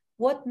yourself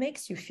what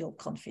makes you feel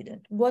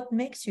confident, what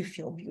makes you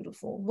feel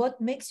beautiful, what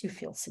makes you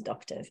feel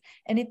seductive.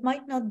 And it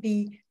might not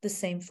be the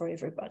same for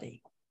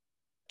everybody.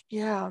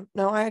 Yeah,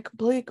 no, I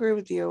completely agree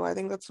with you. I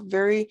think that's a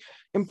very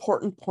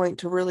important point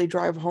to really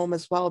drive home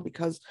as well,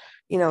 because,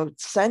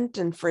 scent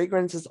and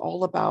fragrance is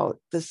all about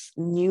this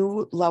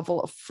new level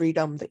of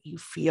freedom that you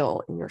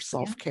feel in your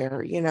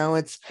self-care.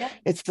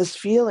 It's this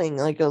feeling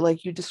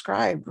like you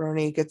described,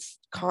 Veronique. It's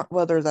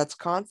whether that's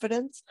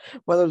confidence,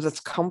 whether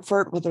that's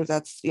comfort, whether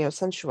that's,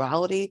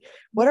 sensuality,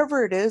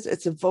 whatever it is,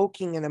 it's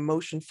evoking an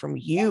emotion from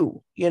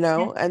you,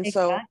 and exactly.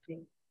 so,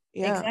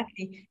 yeah.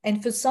 Exactly.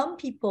 And for some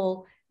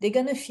people, they're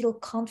going to feel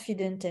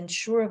confident and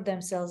sure of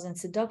themselves and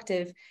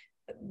seductive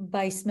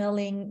by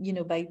smelling,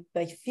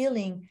 by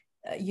feeling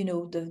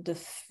the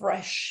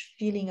fresh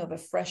feeling of a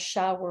fresh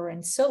shower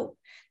and soap.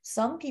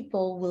 Some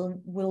people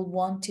will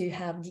want to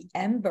have the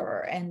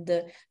amber and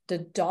the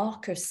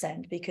darker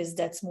scent because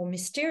that's more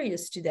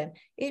mysterious to them.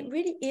 It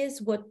really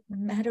is what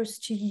matters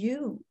to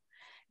you.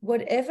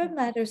 Whatever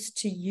matters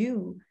to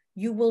you,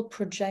 you will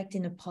project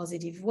in a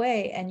positive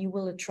way, and you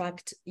will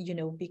attract,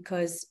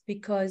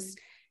 because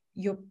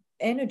your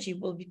energy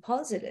will be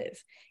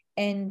positive.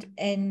 And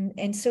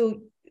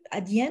so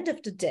at the end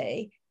of the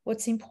day,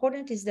 what's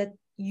important is that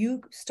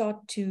you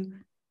start to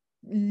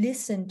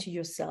listen to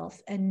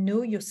yourself and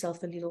know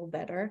yourself a little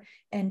better,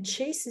 and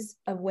chases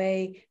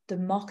away the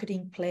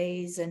marketing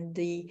plays and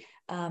the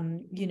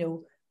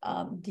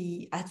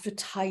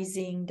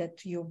advertising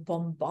that you're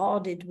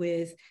bombarded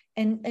with,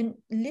 and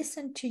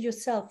listen to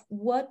yourself.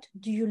 What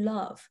do you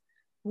love?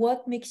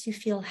 What makes you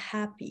feel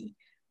happy?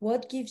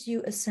 What gives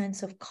you a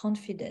sense of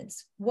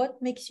confidence?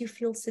 What makes you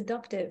feel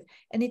seductive?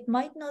 And it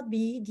might not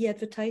be the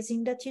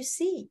advertising that you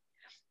see.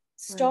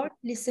 Start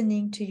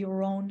listening to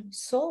your own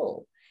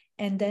soul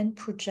and then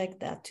project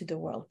that to the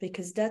world,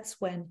 because that's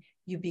when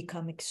you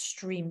become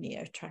extremely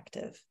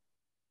attractive.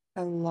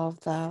 I love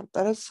that.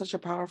 That is such a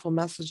powerful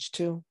message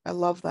too. I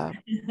love that.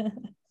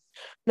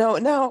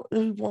 Now,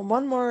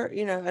 one more,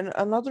 and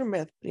another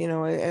myth,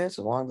 and it's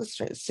along the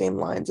same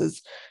lines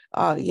as,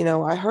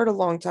 I heard a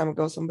long time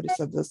ago, somebody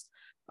said this,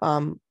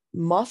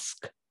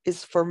 musk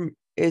is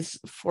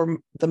for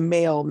the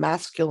male,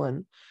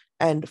 masculine,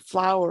 and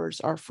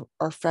flowers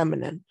are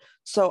feminine.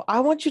 So I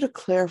want you to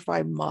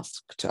clarify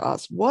musk to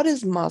us. What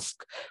is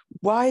musk?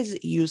 Why is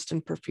it used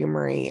in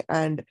perfumery?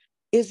 And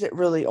is it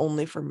really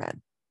only for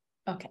men?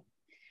 Okay.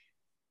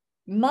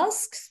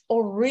 Musk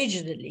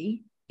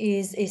originally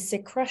is a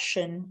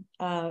secretion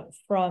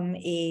from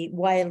a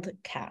wild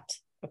cat.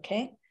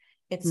 Okay.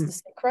 It's the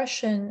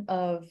secretion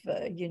of,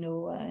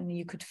 and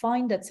you could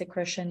find that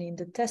secretion in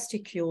the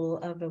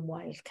testicule of a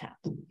wild cat.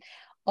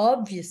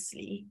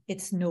 Obviously,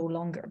 it's no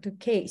longer the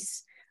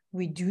case.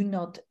 We do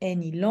not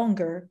any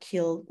longer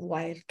kill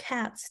wild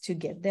cats to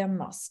get their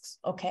musks,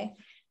 okay?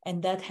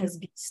 And that has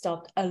been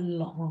stopped a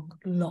long,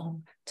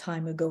 long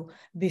time ago,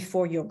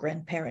 before your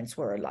grandparents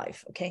were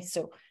alive, okay?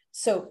 So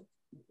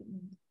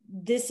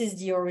this is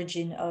the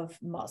origin of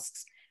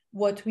musks.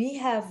 What we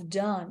have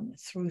done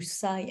through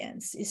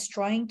science is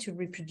trying to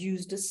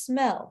reproduce the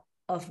smell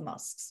of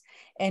musks.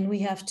 And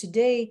we have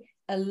today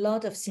a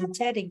lot of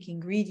synthetic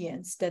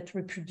ingredients that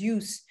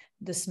reproduce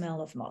the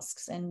smell of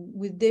musks, and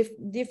with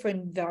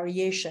different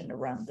variation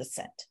around the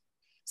scent.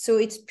 So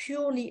it's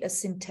purely a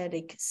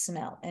synthetic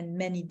smell, and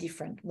many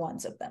different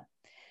ones of them.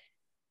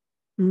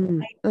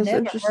 I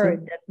never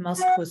heard that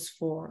musk was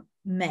for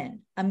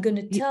men. I'm going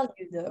to tell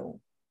you though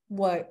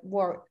what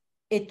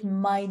it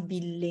might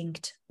be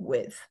linked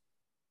with.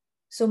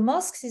 So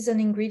musk is an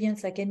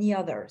ingredient like any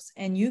others,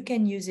 and you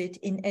can use it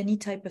in any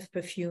type of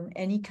perfume,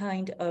 any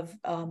kind of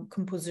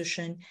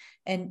composition,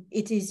 and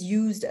it is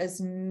used as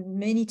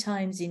many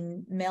times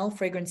in male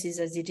fragrances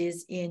as it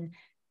is in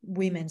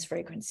women's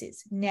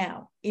fragrances.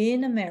 Now,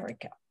 in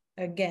America,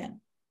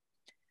 again,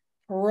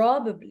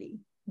 probably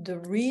the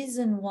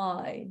reason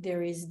why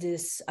there is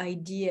this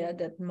idea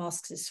that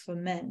musk is for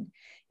men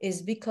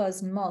is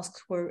because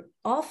musks were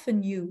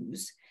often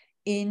used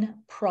in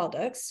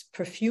products,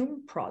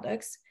 perfume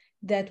products,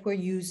 that were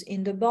used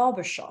in the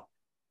barbershop.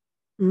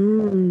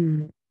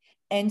 And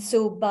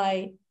so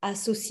by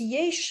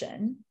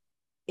association,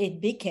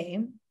 it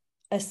became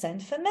a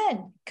scent for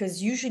men,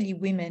 because usually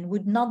women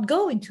would not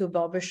go into a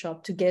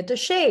barbershop to get a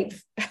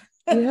shave.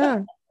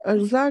 Yeah,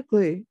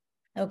 exactly.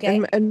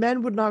 Okay. And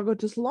men would not go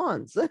to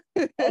salons.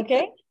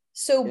 Okay.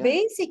 So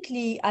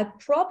basically, I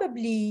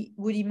probably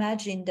would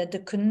imagine that the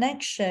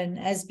connection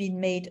has been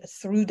made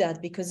through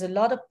that, because a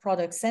lot of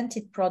products,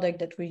 scented products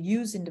that were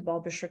used in the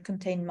barbershop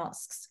contain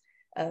musks.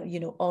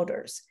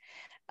 Odors.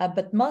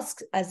 But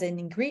musk as an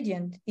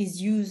ingredient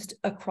is used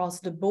across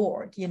the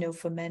board,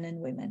 for men and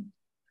women.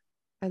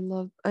 I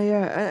love,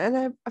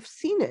 and I've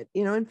seen it,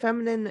 in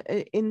feminine,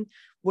 in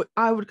what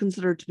I would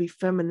consider to be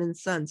feminine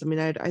scents. I mean,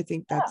 I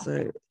think that's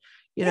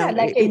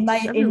like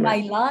in my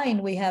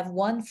line, we have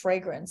one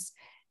fragrance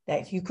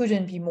that you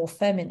couldn't be more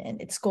feminine.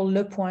 It's called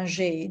Le Point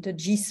G, the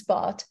G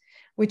spot,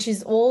 which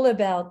is all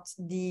about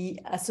the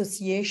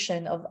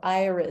association of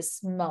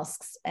iris,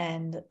 musks,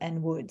 and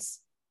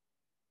woods.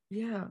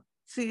 Yeah.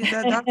 See,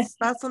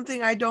 that's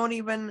something I don't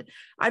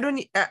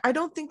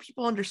think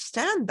people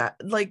understand that,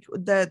 like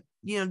that,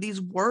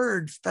 these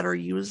words that are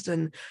used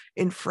in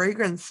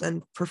fragrance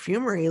and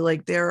perfumery,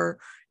 like there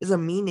is a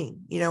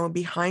meaning,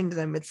 behind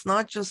them. It's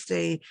not just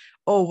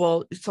oh,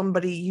 well,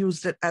 somebody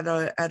used it at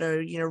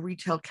a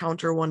retail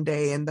counter one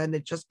day and then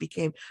it just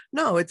became,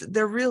 no,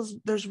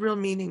 there's real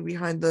meaning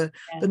behind the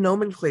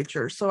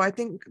nomenclature. So I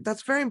think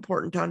that's very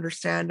important to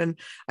understand. And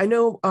I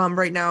know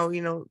right now,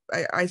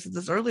 I said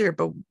this earlier,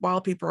 but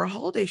while people are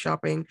holiday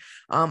shopping,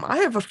 I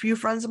have a few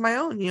friends of my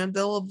own,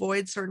 they'll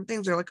avoid certain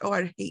things. They're like, oh,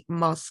 I hate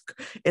musk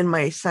in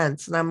my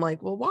scents. And I'm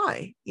like, well,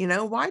 why?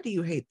 Why do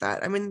you hate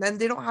that? I mean, then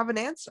they don't have an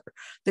answer.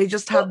 They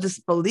just have this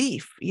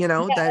belief,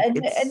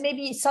 that and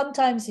maybe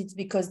sometimes it's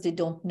because they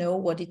don't know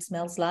what it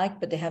smells like,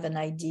 but they have an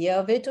idea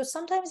of it. Or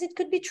sometimes it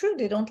could be true,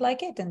 they don't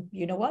like it. And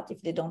you know what?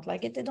 If they don't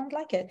like it, they don't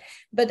like it.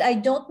 But I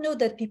don't know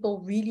that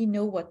people really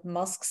know what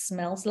musk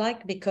smells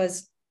like,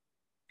 because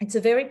it's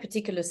a very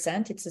particular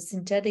scent. It's a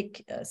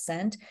synthetic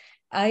scent.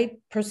 I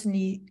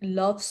personally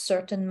love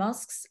certain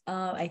musks.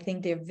 I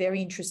think they're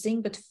very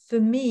interesting. But for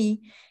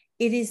me,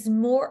 it is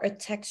more a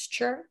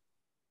texture.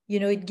 You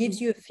know, it gives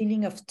you a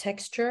feeling of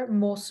texture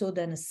more so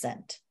than a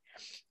scent.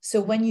 So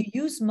when you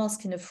use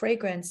musk in a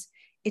fragrance,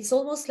 it's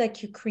almost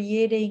like you're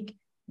creating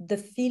the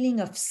feeling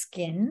of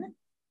skin,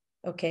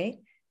 okay?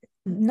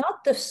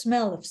 Not the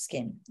smell of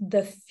skin,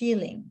 the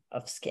feeling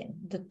of skin,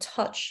 the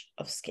touch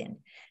of skin.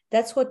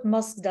 That's what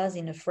musk does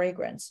in a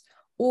fragrance.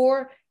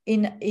 Or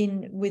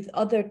in with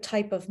other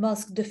type of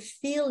musk, the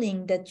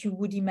feeling that you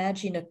would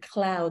imagine a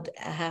cloud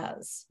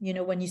has. You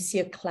know, when you see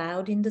a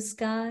cloud in the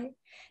sky,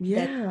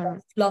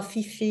 that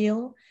fluffy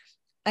feel.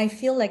 I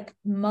feel like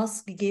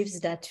musk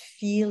gives that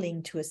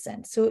feeling to a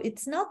scent. So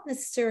it's not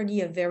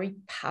necessarily a very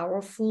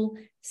powerful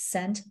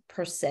scent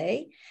per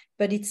se,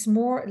 but it's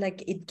more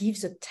like it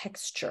gives a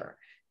texture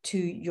to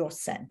your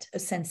scent, a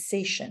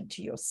sensation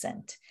to your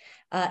scent.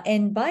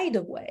 And by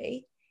the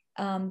way,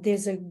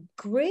 there's a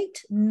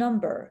great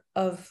number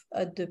of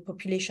the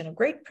population, a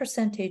great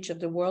percentage of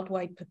the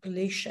worldwide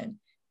population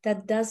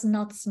that does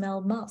not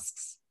smell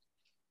musks.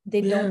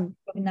 They don't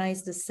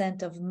recognize the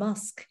scent of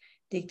musk.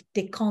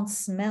 They can't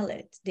smell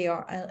it.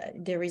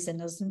 There is an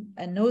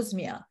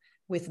anosmia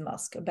with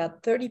musk.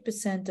 About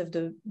 30% of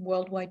the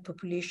worldwide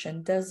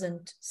population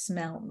doesn't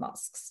smell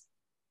musks.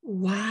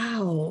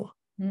 Wow.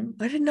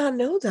 I did not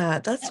know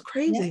that. That's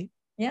crazy.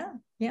 Yeah.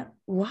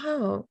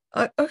 Wow.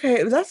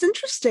 Okay, that's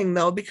interesting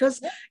though, because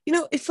you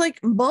know, it's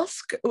like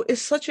musk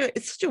is such a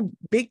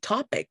big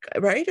topic,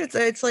 right?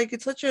 It's like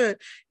it's such a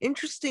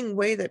interesting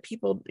way that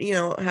people, you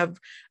know, have,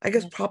 I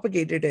guess,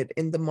 propagated it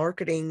in the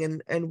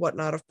marketing and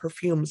whatnot of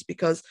perfumes,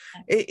 because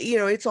it, you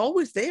know, it's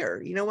always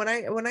there. You know, when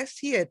I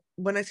see it,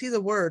 when I see the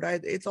word,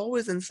 it's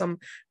always in some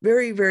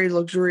very, very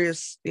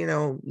luxurious, you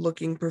know,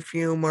 looking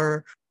perfume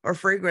or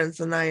fragrance,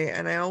 and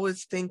I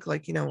always think,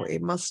 like, you know,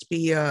 it must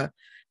be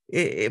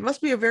it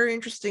must be a very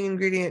interesting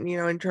ingredient, you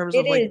know, in terms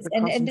of like the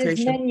and there's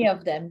concentration. many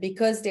of them,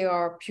 because they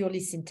are purely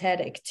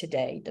synthetic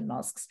today, the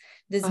musks.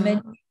 There's many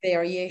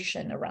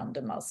variation around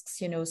the musks,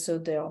 you know. So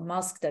there are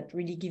musks that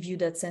really give you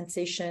that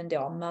sensation.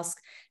 There are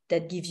musks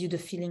that give you the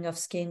feeling of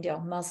skin. There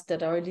are musks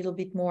that are a little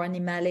bit more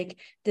animalic.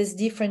 There's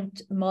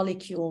different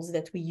molecules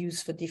that we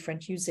use for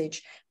different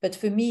usage. But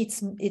for me,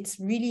 it's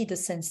really the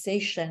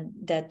sensation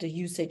that the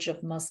usage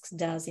of musks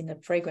does in a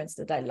fragrance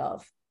that I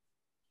love.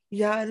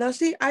 Yeah, now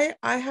see, I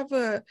have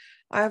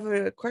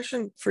a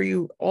question for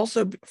you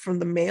also from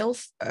the male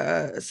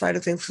side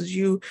of things, because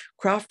you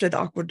crafted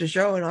Acqua di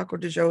Gio, and Acqua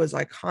di Gio is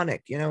iconic.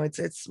 You know,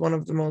 it's one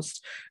of the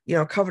most, you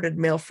know, coveted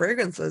male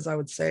fragrances, I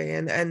would say,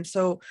 and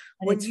so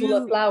and when it's full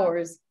of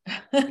flowers.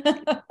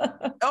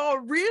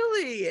 Oh,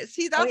 really?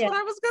 See, that's what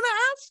I was gonna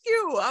ask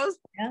you. I was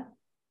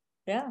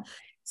yeah.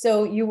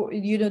 So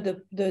you know,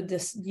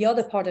 the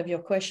other part of your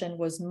question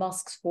was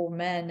musks for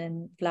men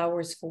and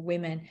flowers for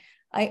women.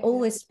 I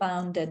always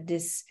found that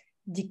this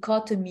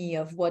dichotomy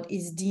of what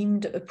is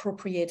deemed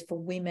appropriate for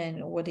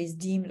women or what is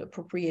deemed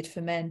appropriate for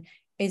men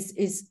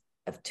is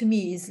to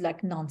me is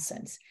like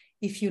nonsense.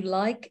 If you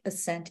like a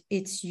scent,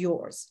 it's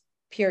yours,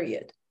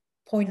 period,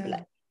 point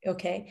blank.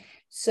 Okay,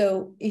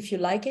 so if you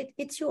like it,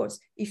 it's yours.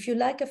 If you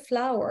like a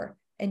flower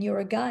and you're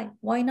a guy,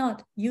 why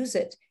not use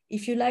it?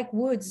 If you like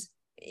woods,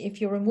 if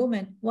you're a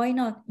woman, why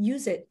not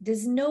use it?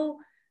 There's no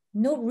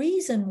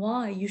reason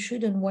why you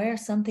shouldn't wear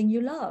something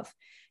you love,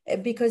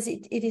 because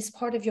it is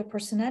part of your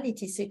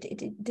personality. So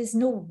there's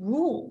no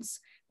rules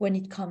when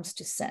it comes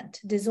to scent.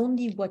 There's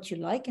only what you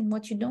like and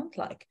what you don't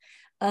like.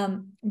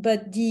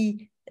 But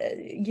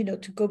you know,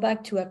 to go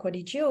back to Acqua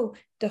di Gio,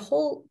 the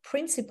whole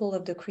principle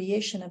of the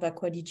creation of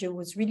Acqua di Gio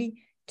was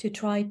really to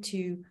try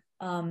to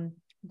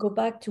go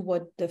back to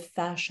what the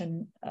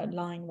fashion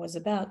line was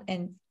about.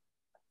 And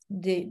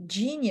the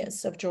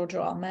genius of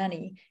Giorgio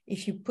Armani,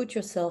 if you put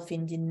yourself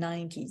in the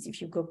 90s, if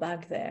you go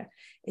back there,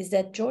 is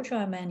that Giorgio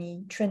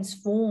Armani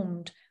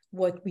transformed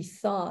what we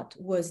thought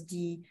was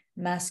the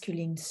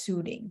masculine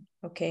suiting,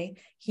 okay?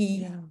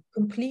 He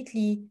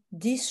completely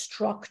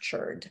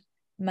destructured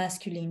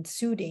masculine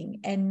suiting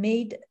and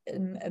made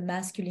a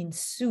masculine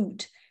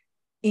suit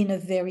in a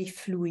very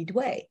fluid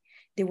way.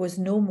 There was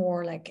no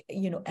more like,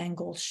 you know,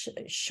 angled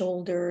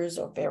shoulders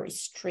or very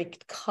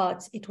strict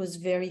cuts. It was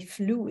very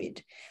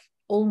fluid,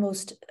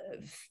 almost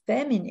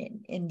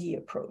feminine in the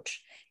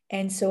approach.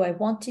 And so I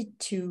wanted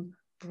to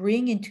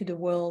bring into the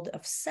world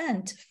of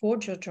scent for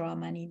Giorgio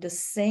Armani the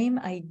same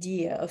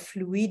idea of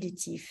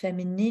fluidity,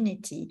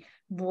 femininity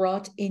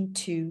brought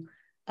into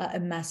a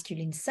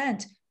masculine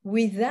scent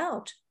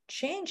without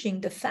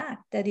changing the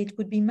fact that it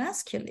would be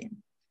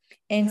masculine.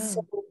 And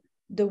so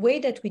the way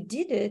that we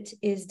did it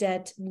is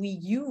that we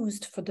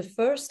used, for the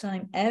first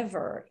time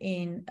ever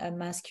in a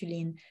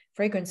masculine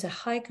fragrance, a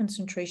high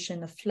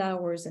concentration of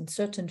flowers and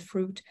certain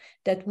fruit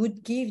that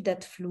would give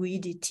that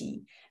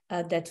fluidity,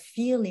 that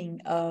feeling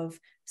of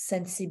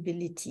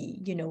sensibility,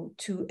 you know,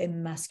 to a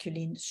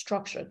masculine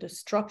structure. The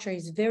structure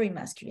is very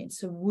masculine,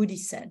 so woody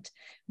scent,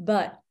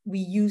 but we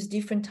use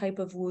different type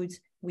of woods.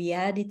 We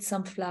added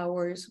some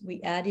flowers,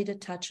 we added a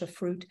touch of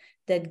fruit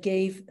that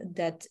gave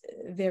that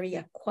very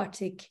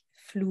aquatic,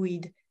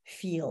 fluid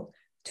feel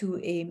to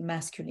a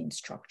masculine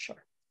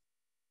structure.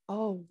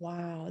 Oh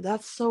wow,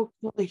 that's so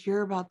cool to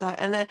hear about that.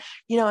 And then,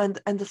 you know,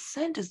 and the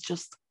scent is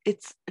just,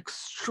 it's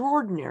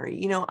extraordinary.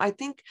 You know, I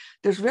think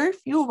there's very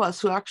few of us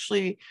who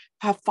actually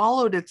have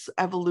followed its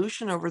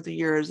evolution over the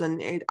years,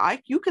 and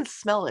you can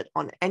smell it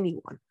on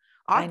anyone.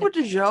 Aqua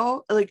de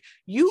Jo, like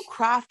you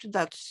crafted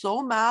that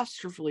so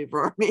masterfully,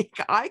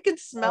 Veronique. I can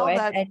smell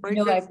that You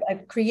know, fragrance.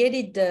 I've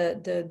created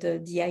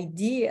the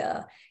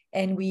idea,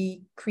 and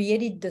we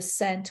created the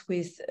scent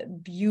with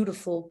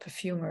beautiful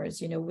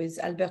perfumers, you know, with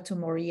Alberto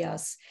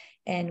Morillas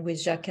and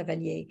with Jacques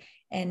Cavalier.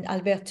 And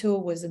Alberto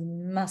was a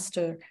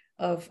master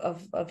of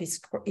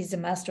is a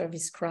master of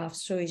his craft.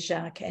 So is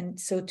Jacques. And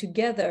so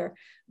together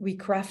we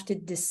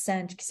crafted this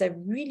scent because I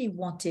really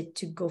wanted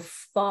to go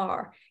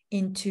far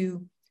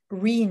into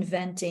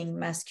reinventing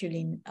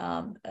masculine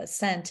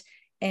scent.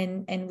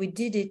 And we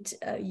did it,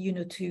 you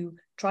know, to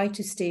try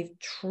to stay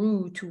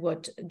true to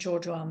what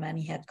Giorgio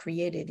Armani had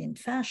created in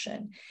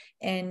fashion.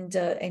 And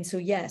so,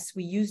 yes,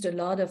 we used a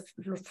lot of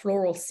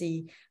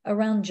floralcy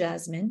around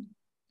jasmine,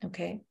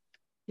 okay?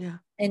 Yeah.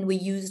 And we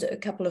used a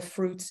couple of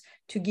fruits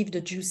to give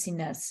the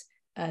juiciness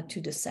to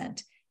the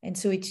scent. And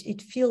so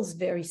it feels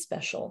very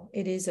special.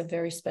 It is a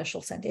very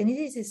special scent. And it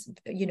is,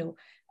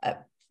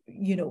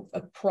 you know,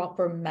 a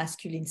proper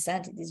masculine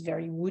scent. It is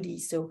very woody,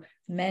 so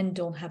men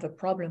don't have a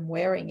problem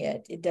wearing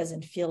it. It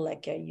doesn't feel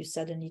like you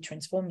suddenly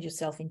transformed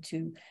yourself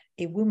into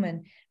a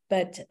woman,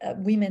 but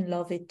women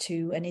love it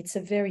too. And it's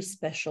a very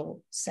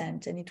special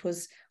scent. And it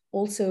was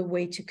also a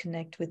way to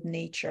connect with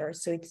nature.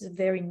 So it's a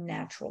very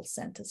natural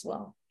scent as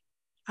well.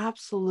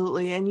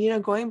 Absolutely. And, you know,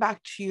 going back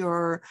to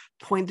your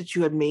point that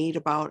you had made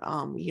about,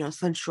 you know,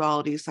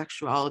 sensuality,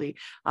 sexuality,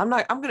 I'm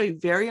going to be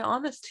very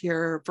honest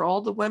here for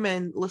all the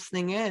women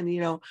listening in,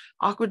 you know,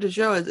 Acqua di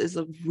Gio is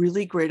a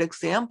really great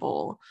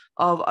example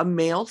of a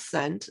male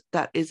scent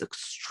that is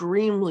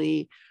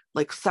extremely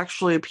like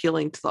sexually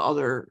appealing to the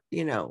other,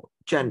 you know,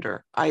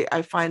 gender.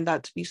 I find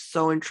that to be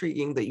so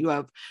intriguing that you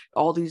have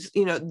all these,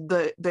 you know,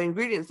 the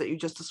ingredients that you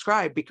just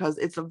described, because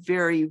it's a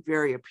very,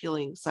 very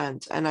appealing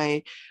scent. And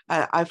I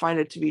find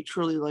it to be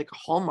truly like a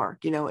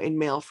hallmark, you know, in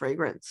male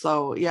fragrance.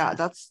 So yeah,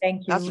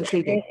 Thank that's you.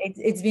 intriguing.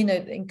 It's been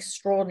an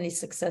extraordinarily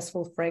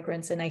successful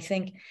fragrance. And I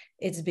think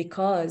it's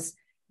because,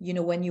 you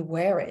know, when you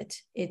wear it,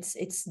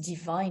 it's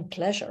divine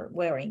pleasure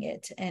wearing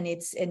it, and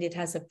it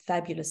has a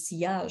fabulous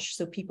sillage,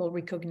 so people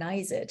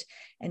recognize it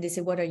and they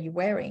say, "What are you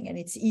wearing?" And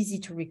it's easy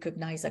to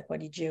recognize Acqua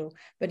di Gio,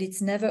 but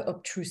it's never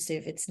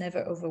obtrusive, it's never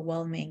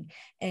overwhelming,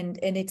 and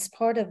it's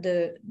part of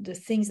the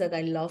things that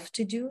I love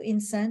to do in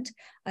scent.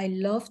 I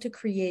love to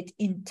create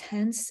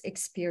intense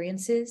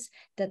experiences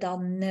that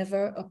are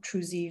never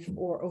obtrusive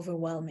or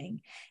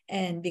overwhelming,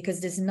 and because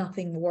there's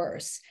nothing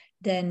worse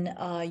than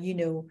you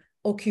know,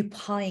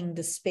 occupying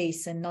the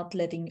space and not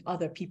letting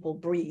other people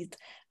breathe.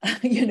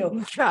 You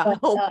know. Yeah. But,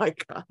 Oh my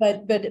God.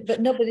 but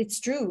it's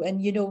true.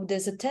 And you know,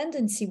 there's a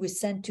tendency with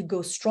scent to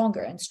go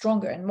stronger and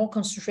stronger and more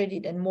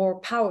concentrated and more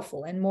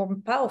powerful and more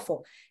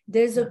powerful.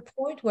 There's a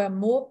point where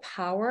more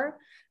power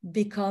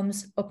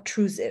becomes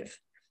obtrusive,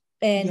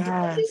 and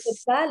there's a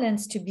Yes.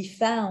 balance to be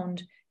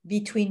found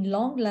between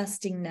long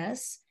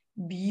lastingness,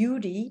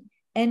 beauty,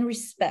 and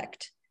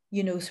respect.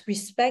 You know,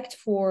 respect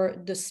for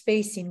the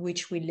space in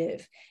which we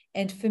live.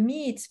 And for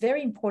me, it's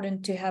very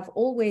important to have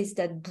always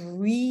that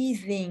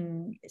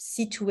breathing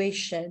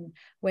situation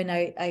when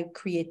I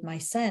create my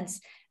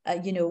scents.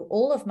 You know,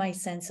 all of my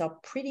scents are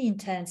pretty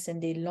intense,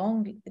 and they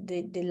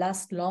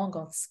last long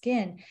on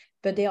skin,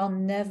 but they are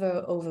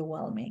never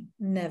overwhelming,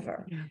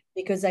 never. Yeah.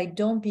 Because I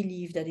don't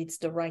believe that it's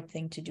the right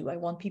thing to do. I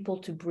want people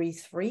to breathe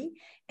free,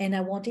 and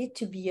I want it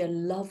to be a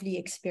lovely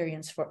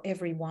experience for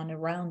everyone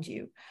around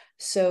you.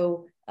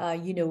 So,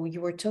 you know,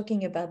 you were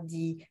talking about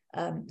the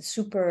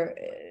super,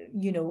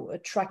 you know,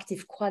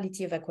 attractive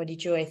quality of Acqua di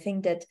Gio. I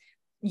think that,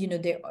 you know,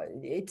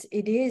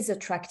 it is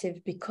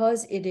attractive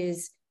because it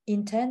is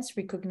intense,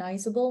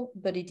 recognizable,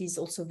 but it is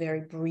also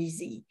very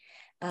breezy.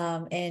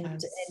 Yes.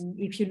 And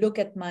if you look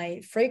at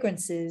my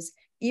fragrances,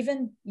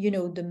 even, you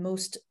know, the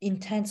most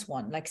intense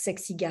one, like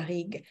Sexy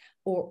Garrigue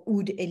or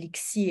Oud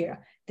Elixir,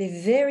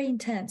 they're very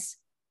intense,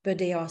 but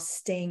they are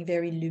staying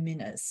very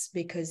luminous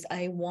because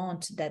I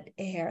want that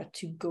air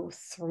to go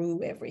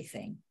through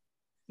everything.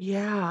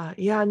 Yeah,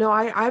 yeah, no,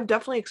 I've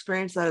definitely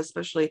experienced that,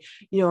 especially,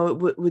 you know,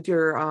 with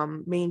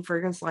your main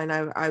fragrance line.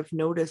 I've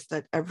noticed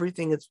that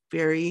everything is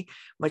very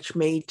much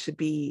made to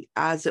be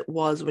as it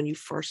was when you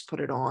first put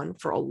it on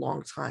for a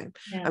long time.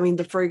 I Yeah. mean,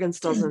 the fragrance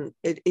doesn't,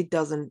 it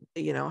doesn't,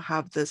 you know,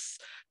 have this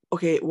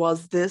okay, it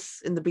was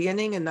this in the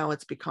beginning and now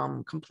it's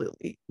become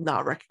completely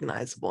not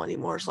recognizable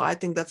anymore. So I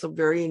think that's a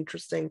very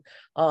interesting,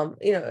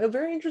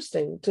 very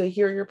interesting to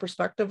hear your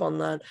perspective on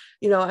that.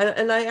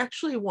 And I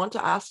actually want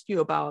to ask you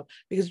about,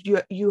 because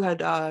you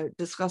had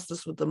discussed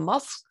this with the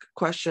Musk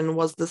question,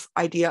 was this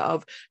idea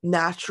of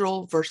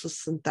natural versus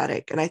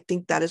synthetic. And I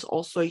think that is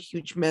also a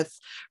huge myth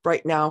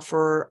right now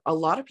for a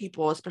lot of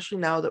people, especially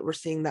now that we're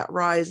seeing that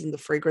rise in the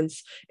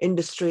fragrance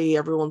industry.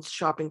 Everyone's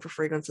shopping for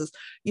fragrances.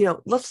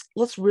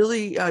 Let's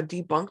really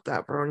debunk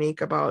that,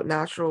 Veronique, about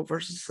natural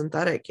versus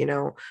synthetic.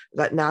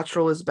 That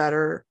natural is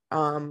better,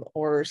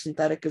 or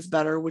synthetic is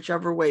better,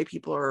 whichever way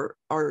people are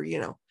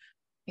Yeah,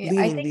 I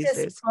leaning think these there's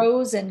days.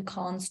 pros and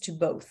cons to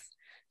both.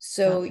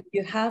 So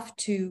you have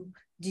to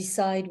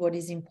decide what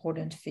is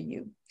important for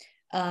you.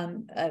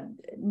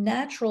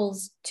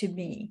 Naturals to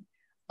me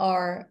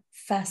are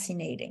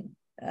fascinating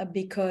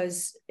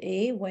because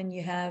when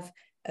you have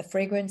a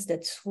fragrance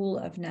that's full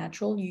of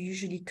natural, you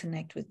usually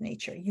connect with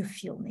nature. You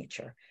feel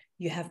nature.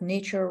 You have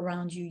nature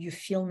around you. You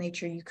feel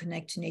nature. You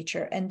connect to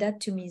nature. And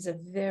that to me is a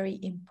very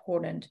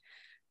important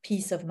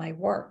piece of my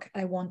work.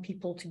 I want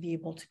people to be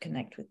able to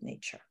connect with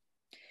nature.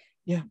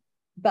 Yeah.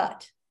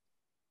 But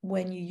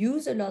when you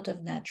use a lot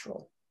of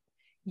natural,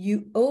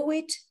 you owe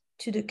it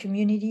to the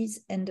communities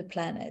and the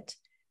planet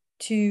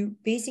to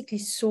basically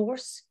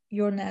source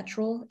your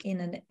natural in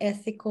an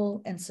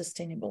ethical and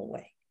sustainable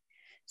way.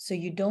 So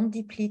you don't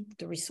deplete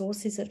the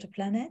resources of the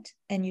planet,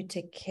 and you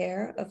take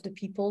care of the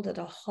people that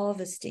are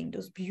harvesting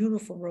those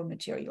beautiful raw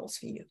materials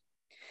for you.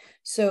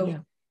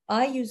 So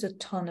I use a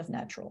ton of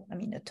natural. I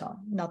mean, a ton,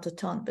 not a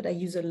ton, but I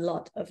use a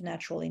lot of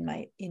natural in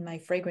my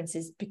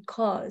fragrances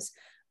because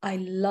I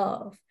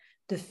love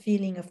the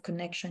feeling of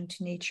connection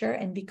to nature,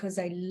 and because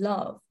I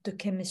love the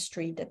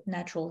chemistry that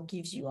natural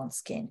gives you on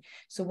skin.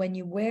 So when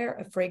you wear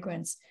a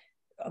fragrance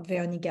of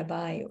Véronique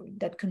Gabai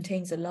that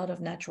contains a lot of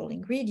natural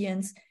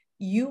ingredients,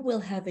 you will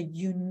have a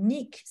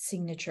unique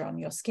signature on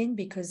your skin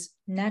because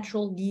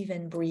natural live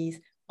and breathe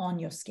on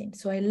your skin.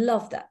 So I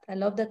love that. I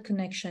love that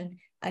connection.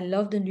 I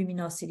love the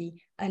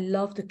luminosity. I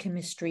love the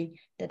chemistry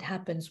that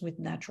happens with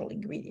natural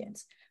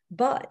ingredients.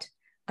 But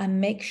I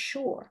make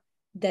sure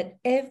that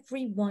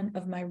every one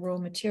of my raw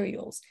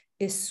materials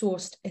is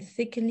sourced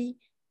ethically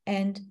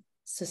and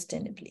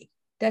sustainably.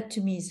 That to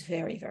me is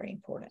very, very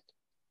important.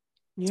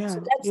 Yeah. So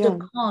that's the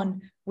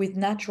con with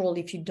natural.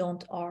 If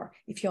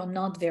you're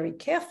not very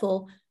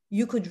careful,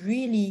 you could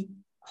really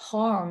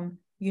harm,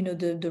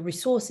 the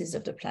resources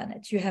of the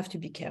planet. You have to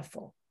be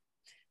careful.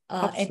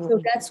 And so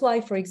that's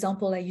why, for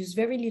example, I use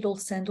very little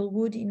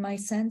sandalwood in my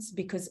scents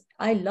because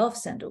I love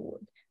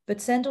sandalwood, but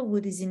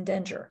sandalwood is in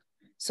danger.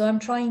 So I'm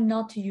trying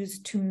not to use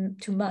too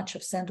much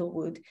of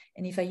sandalwood.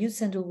 And if I use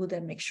sandalwood, I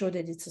make sure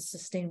that it's a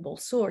sustainable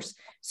source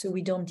so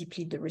we don't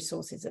deplete the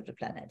resources of the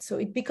planet. So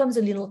it becomes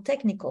a little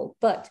technical,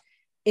 but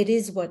it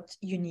is what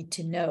you need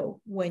to know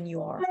when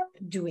you are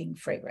doing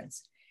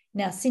fragrance.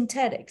 Now,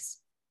 synthetics,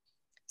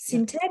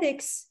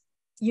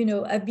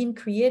 have been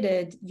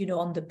created,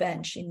 on the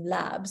bench in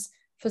labs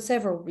for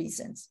several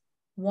reasons.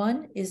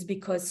 One is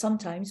because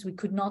sometimes we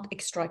could not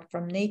extract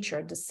from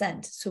nature the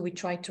scent, so we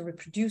tried to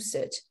reproduce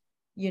it,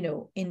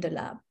 in the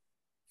lab.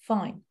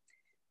 Fine.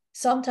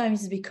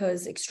 Sometimes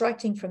because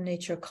extracting from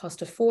nature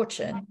cost a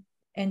fortune,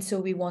 and so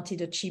we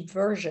wanted a cheap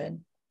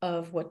version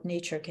of what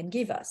nature can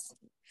give us.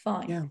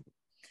 Fine.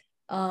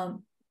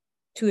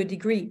 To a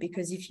degree,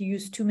 because if you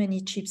use too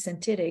many cheap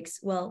synthetics,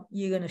 well,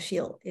 you're going to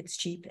feel it's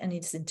cheap and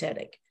it's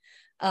synthetic.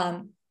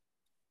 Yeah,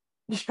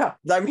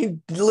 I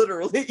mean,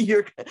 literally,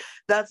 you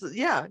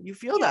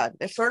feel that.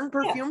 If certain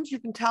perfumes, you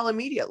can tell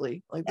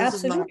immediately. Like, this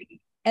absolutely. is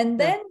not. And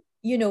then,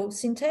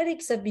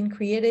 synthetics have been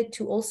created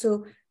to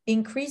also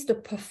increase the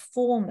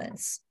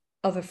performance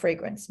of a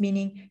fragrance,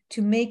 meaning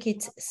to make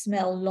it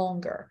smell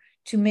longer,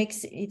 to make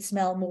it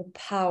smell more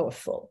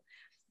powerful.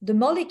 The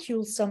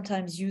molecules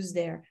sometimes used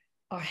there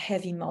are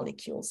heavy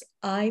molecules.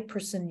 I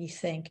personally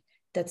think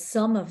that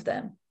some of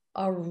them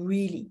are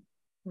really,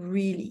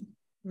 really,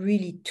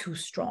 really too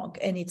strong,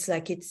 and it's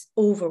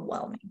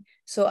overwhelming.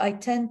 So I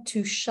tend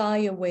to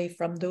shy away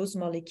from those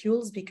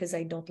molecules because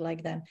I don't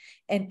like them.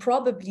 And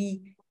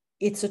probably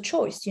it's a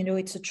choice,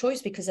 it's a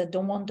choice because I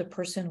don't want the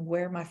person who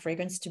wear my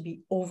fragrance to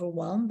be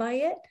overwhelmed by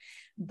it.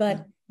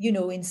 But,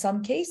 in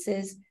some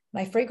cases,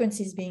 my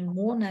fragrances being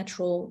more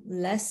natural,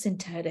 less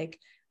synthetic,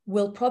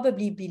 will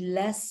probably be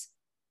less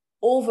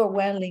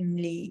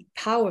overwhelmingly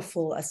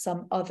powerful as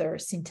some other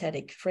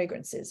synthetic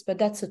fragrances. But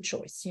that's a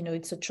choice.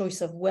 It's a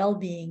choice of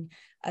well-being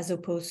as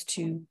opposed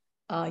to,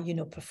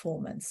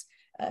 performance.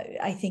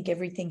 I think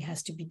everything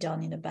has to be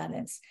done in a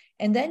balance.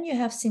 And then you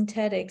have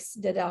synthetics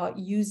that are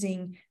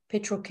using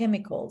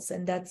petrochemicals,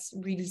 and that's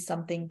really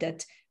something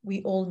that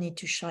we all need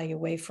to shy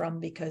away from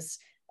because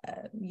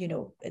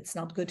it's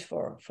not good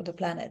for the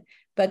planet.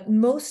 But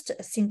most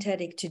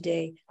synthetic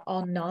today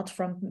are not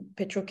from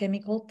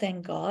petrochemical,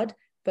 thank God.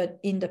 But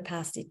in the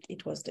past,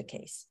 it was the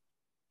case.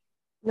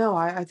 No,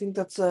 I think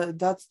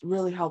that's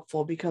really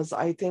helpful because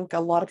I think a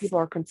lot of people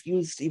are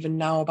confused even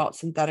now about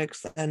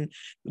synthetics and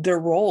their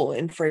role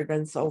in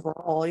fragrance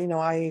overall.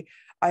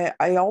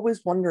 I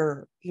always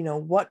wonder,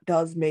 what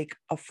does make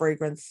a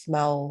fragrance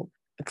smell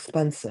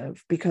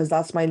expensive? Because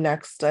that's my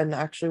next, and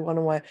actually one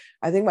of my,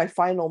 I think my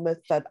final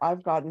myth that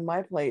I've got in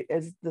my plate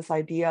is this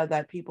idea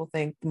that people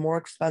think the more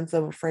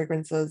expensive a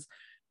fragrance is,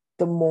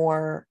 the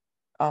more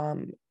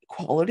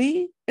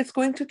quality it's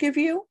going to give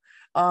you,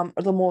 or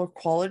the more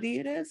quality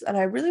it is. And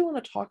I really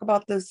want to talk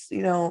about this,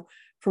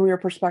 from your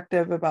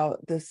perspective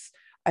about this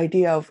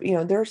idea of,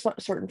 there are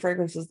certain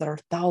fragrances that are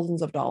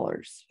thousands of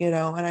dollars, and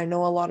I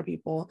know a lot of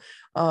people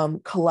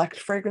collect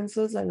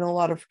fragrances. I know a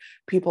lot of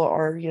people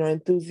are,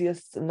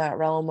 enthusiasts in that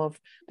realm of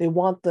they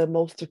want the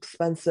most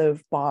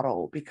expensive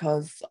bottle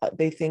because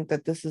they think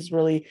that this is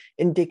really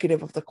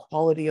indicative of the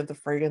quality of the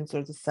fragrance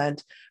or the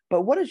scent.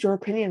 But what is your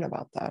opinion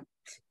about that?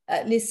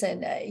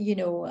 Listen,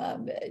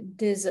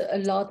 there's a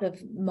lot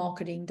of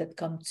marketing that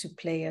comes to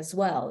play as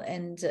well.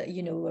 And,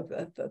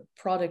 a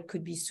product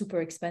could be super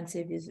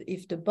expensive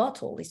if the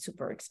bottle is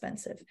super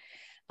expensive.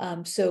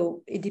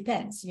 So it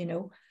depends,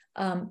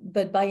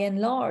 but by and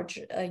large,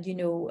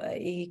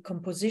 a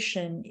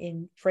composition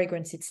in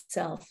fragrance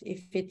itself,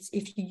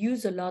 if you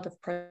use a lot of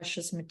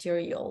precious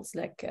materials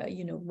like,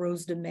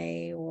 rose de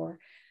may or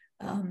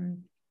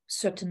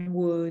certain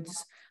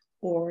woods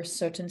or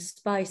certain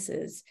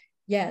spices,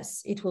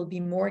 yes, it will be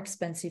more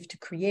expensive to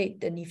create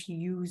than if you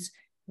use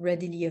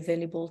readily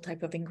available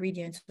type of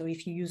ingredients, or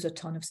if you use a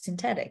ton of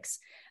synthetics.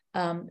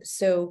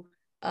 So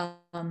the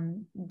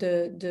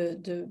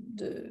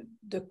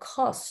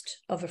cost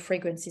of a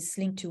fragrance is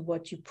linked to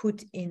what you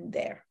put in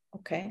there.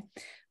 Okay.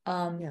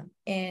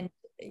 And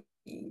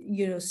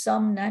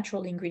some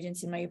natural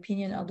ingredients, in my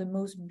opinion, are the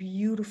most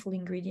beautiful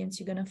ingredients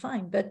you're going to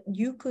find. But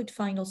you could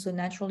find also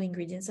natural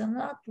ingredients that are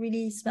not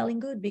really smelling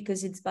good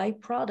because it's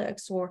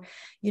byproducts, or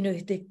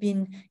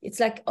it's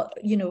like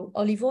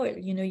olive oil.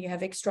 You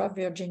have extra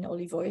virgin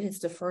olive oil, it's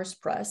the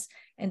first press,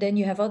 and then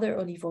you have other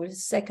olive oil,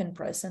 second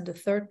press, and the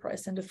third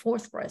press, and the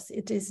fourth press.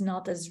 It is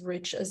not as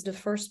rich as the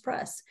first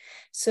press.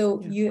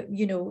 So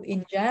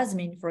in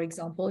jasmine, for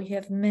example, you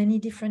have many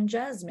different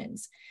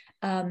jasmines.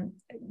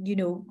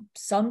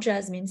 Some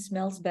jasmine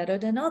smells better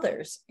than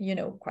others,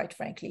 quite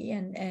frankly.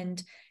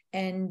 And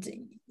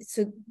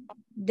so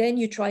then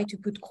you try to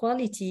put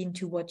quality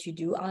into what you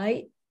do.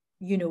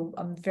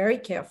 I'm very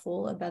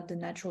careful about the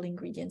natural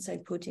ingredients I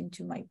put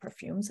into my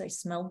perfumes. I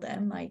smell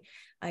them,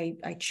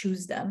 I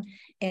choose them.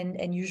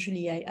 And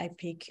usually I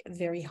pick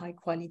very high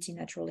quality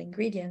natural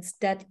ingredients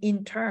that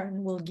in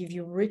turn will give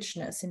you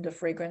richness in the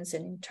fragrance,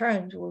 and in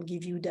turn will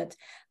give you that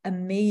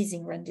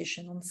amazing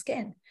rendition on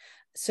skin.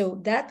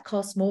 So that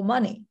costs more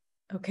money.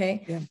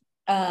 Okay.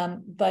 Yeah.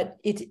 But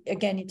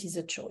it is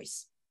a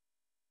choice.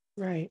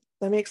 Right.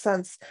 That makes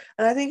sense.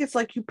 And I think it's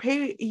like you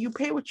pay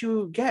what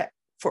you get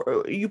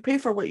you pay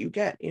for what you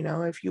get,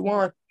 if you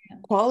want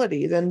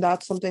quality, then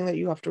that's something that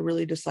you have to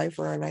really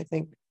decipher. And I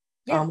think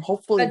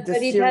hopefully but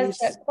this it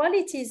series has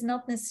quality is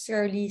not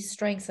necessarily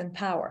strength and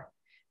power,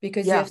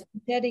 because you have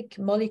synthetic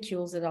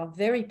molecules that are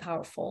very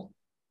powerful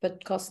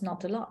but cost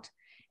not a lot.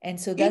 And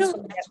so that's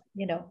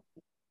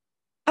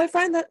I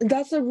find that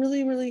that's a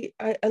really, really,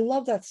 I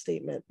love that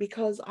statement,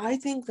 because I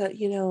think that,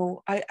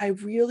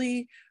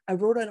 I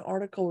wrote an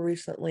article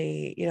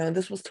recently, and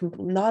this was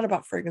not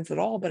about fragrance at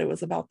all, but it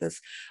was about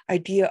this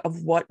idea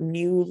of what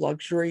new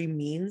luxury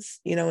means,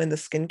 in the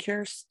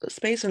skincare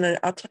space. And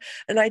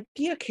an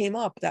idea came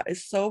up that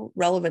is so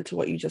relevant to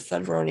what you just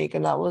said, Veronique.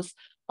 And that was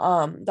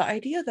the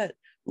idea that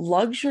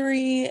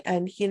luxury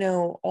and,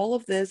 all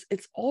of this,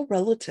 it's all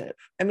relative.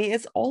 I mean,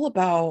 it's all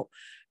about,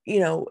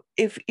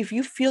 if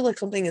you feel like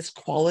something is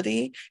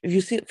quality, if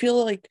you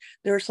feel like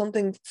there's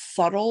something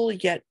subtle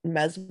yet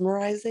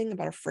mesmerizing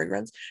about a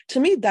fragrance, to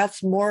me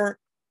that's more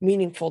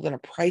meaningful than a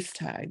price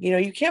tag.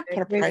 You can't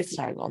put a price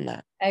tag on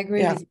that. I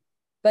agree with you.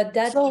 But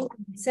that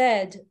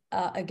said,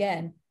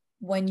 again,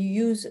 when you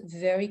use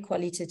very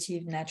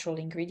qualitative natural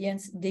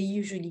ingredients, they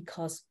usually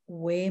cost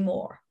way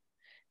more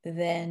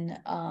than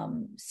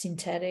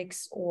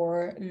synthetics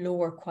or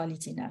lower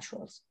quality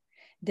naturals.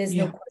 There's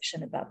no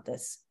question about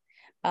this.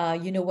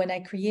 When I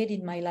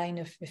created my line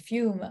of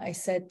perfume, I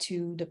said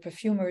to the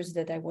perfumers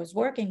that I was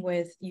working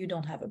with, you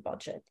don't have a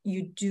budget.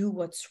 You do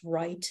what's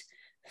right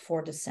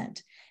for the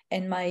scent.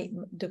 And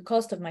the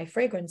cost of my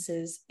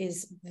fragrances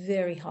is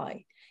very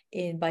high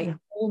by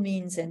all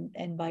means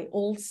and by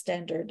all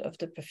standard of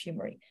the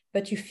perfumery,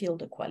 but you feel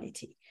the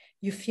quality.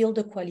 You feel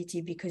the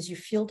quality because you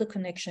feel the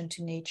connection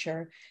to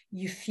nature.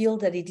 You feel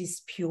that it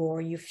is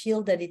pure. You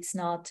feel that it's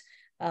not,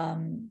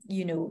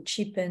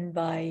 cheapened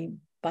by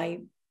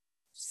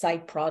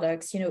side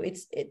products.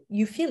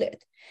 You feel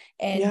it,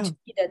 and to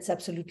me, that's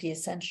absolutely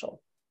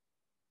essential.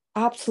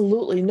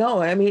 Absolutely.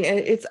 No, I mean,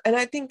 and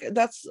I think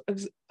that's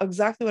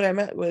exactly what I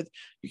meant with,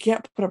 you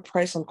can't put a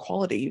price on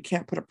quality. You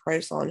can't put a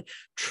price on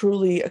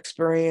truly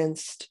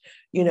experienced,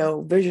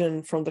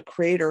 vision from the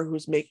creator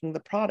who's making the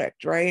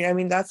product, right? I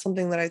mean, that's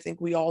something that I think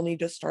we all need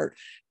to start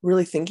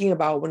really thinking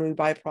about when we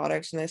buy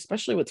products, and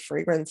especially with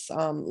fragrance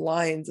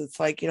lines. It's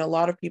like, a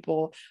lot of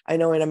people I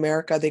know in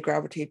America, they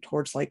gravitate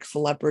towards like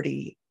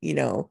celebrity,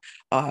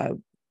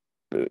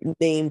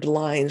 named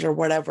lines or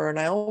whatever. And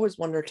I always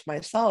wonder to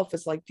myself,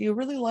 it's like, do you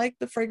really like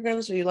the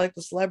fragrance, or you like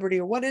the celebrity,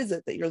 or what is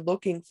it that you're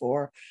looking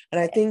for? And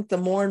I think the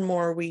more and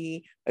more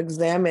we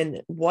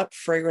examine what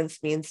fragrance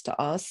means to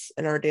us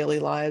in our daily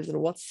lives and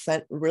what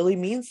scent really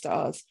means to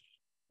us,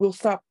 we'll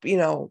stop,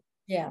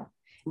 Yeah.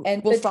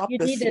 we'll But stop you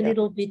this. need a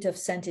little bit of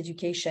scent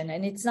education,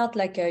 and it's not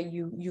like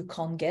you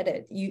can't get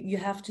it. You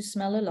have to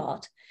smell a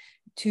lot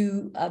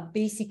to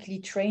basically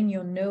train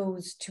your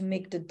nose to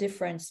make the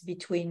difference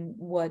between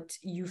what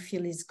you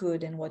feel is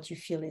good and what you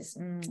feel is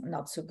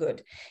not so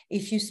good.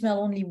 If you smell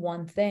only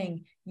one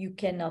thing, you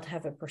cannot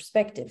have a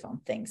perspective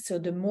on things. So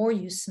the more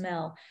you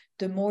smell,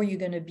 the more you're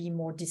going to be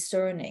more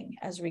discerning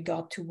as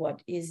regard to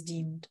what is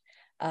deemed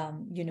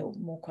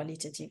more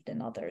qualitative than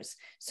others.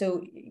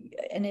 So,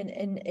 and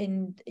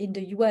in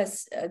the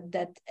US,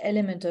 that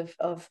element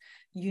of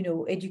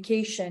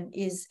education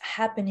is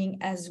happening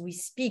as we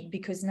speak,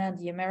 because now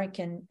the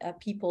American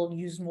people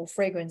use more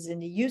fragrance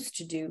than they used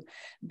to do.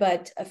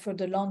 But for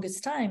the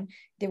longest time,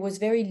 there was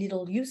very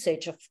little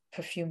usage of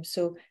perfume.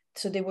 So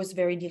there was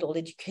very little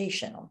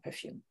education on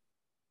perfume.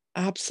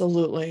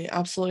 Absolutely,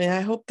 absolutely. And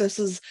I hope this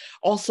is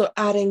also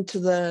adding to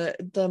the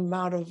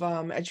amount of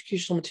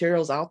educational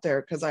materials out there,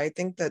 because I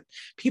think that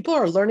people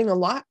are learning a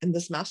lot in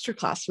this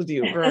masterclass with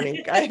you,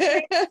 Veronique.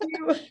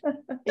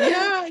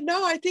 Yeah,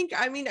 no,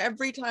 I mean,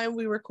 every time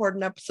we record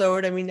an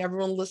episode, I mean,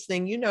 everyone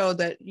listening,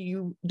 that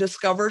you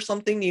discover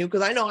something new,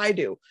 because I know I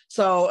do.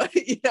 So,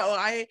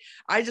 I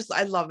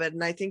love it.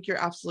 And I think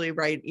you're absolutely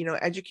right.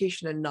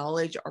 Education and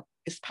knowledge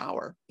is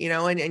power,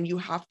 and you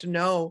have to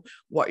know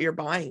what you're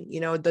buying.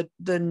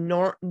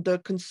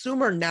 The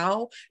consumer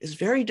now is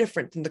very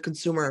different than the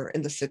consumer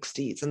in the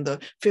 60s and the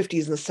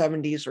 50s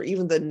and the 70s, or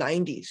even the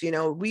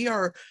 90s. We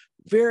are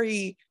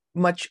very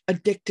much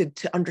addicted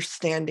to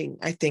understanding,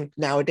 I think,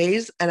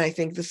 nowadays. And I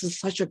think this is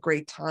such a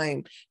great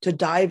time to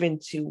dive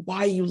into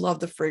why you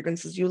love the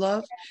fragrances you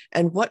love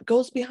and what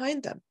goes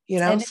behind them,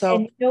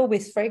 And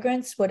with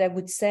fragrance, what I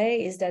would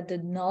say is that the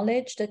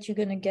knowledge that you're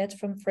going to get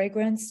from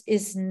fragrance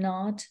is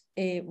not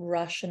a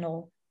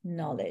rational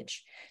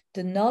knowledge.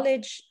 The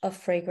knowledge of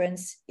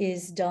fragrance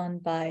is done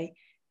by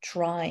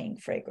trying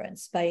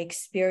fragrance, by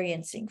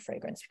experiencing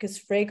fragrance, because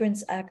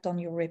fragrance act on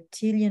your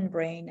reptilian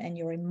brain and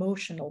your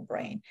emotional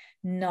brain,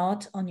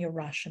 not on your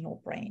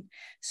rational brain.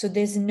 So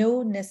there's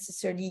no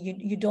necessarily,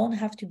 you don't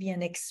have to be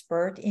an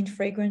expert in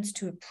fragrance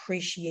to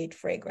appreciate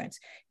fragrance.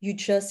 You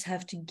just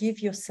have to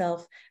give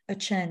yourself a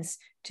chance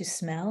to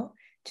smell,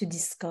 to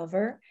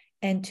discover,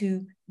 and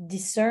to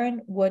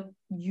discern what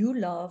you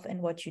love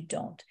and what you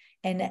don't,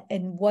 and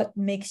what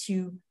makes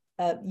you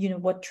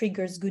what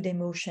triggers good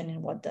emotion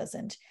and what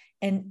doesn't.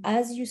 And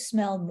as you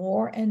smell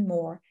more and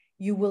more,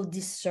 you will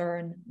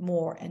discern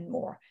more and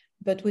more.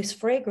 But with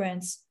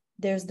fragrance,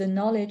 there's the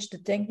knowledge, the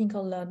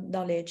technical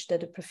knowledge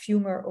that a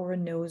perfumer or a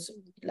nose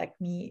like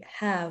me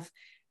have.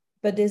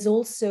 But there's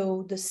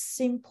also the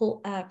simple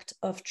act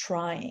of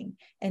trying.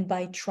 And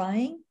by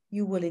trying,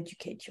 you will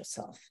educate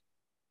yourself.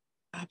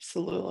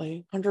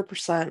 Absolutely,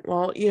 100%.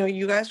 Well,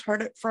 you guys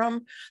heard it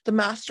from the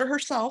master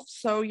herself.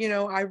 So,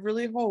 I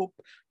really hope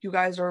you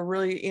guys are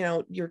really,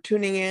 you're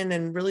tuning in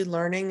and really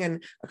learning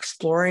and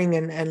exploring,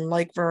 and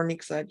like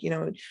Veronique said,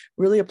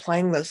 really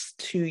applying this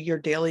to your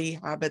daily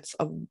habits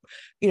of,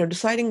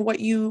 deciding what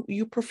you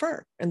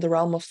prefer in the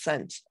realm of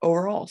scent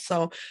overall.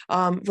 So,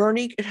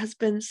 Veronique, it has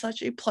been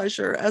such a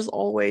pleasure as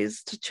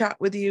always to chat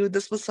with you.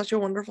 This was such a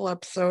wonderful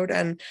episode,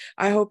 and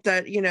I hope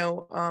that,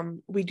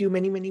 we do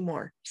many, many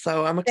more.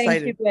 So I'm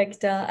excited. Thank you,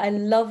 Ekta. I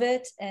love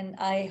it, and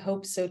I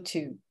hope so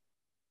too.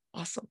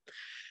 Awesome.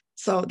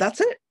 So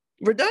that's it.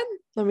 We're done.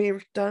 Let me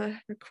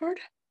record.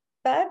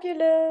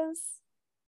 Fabulous.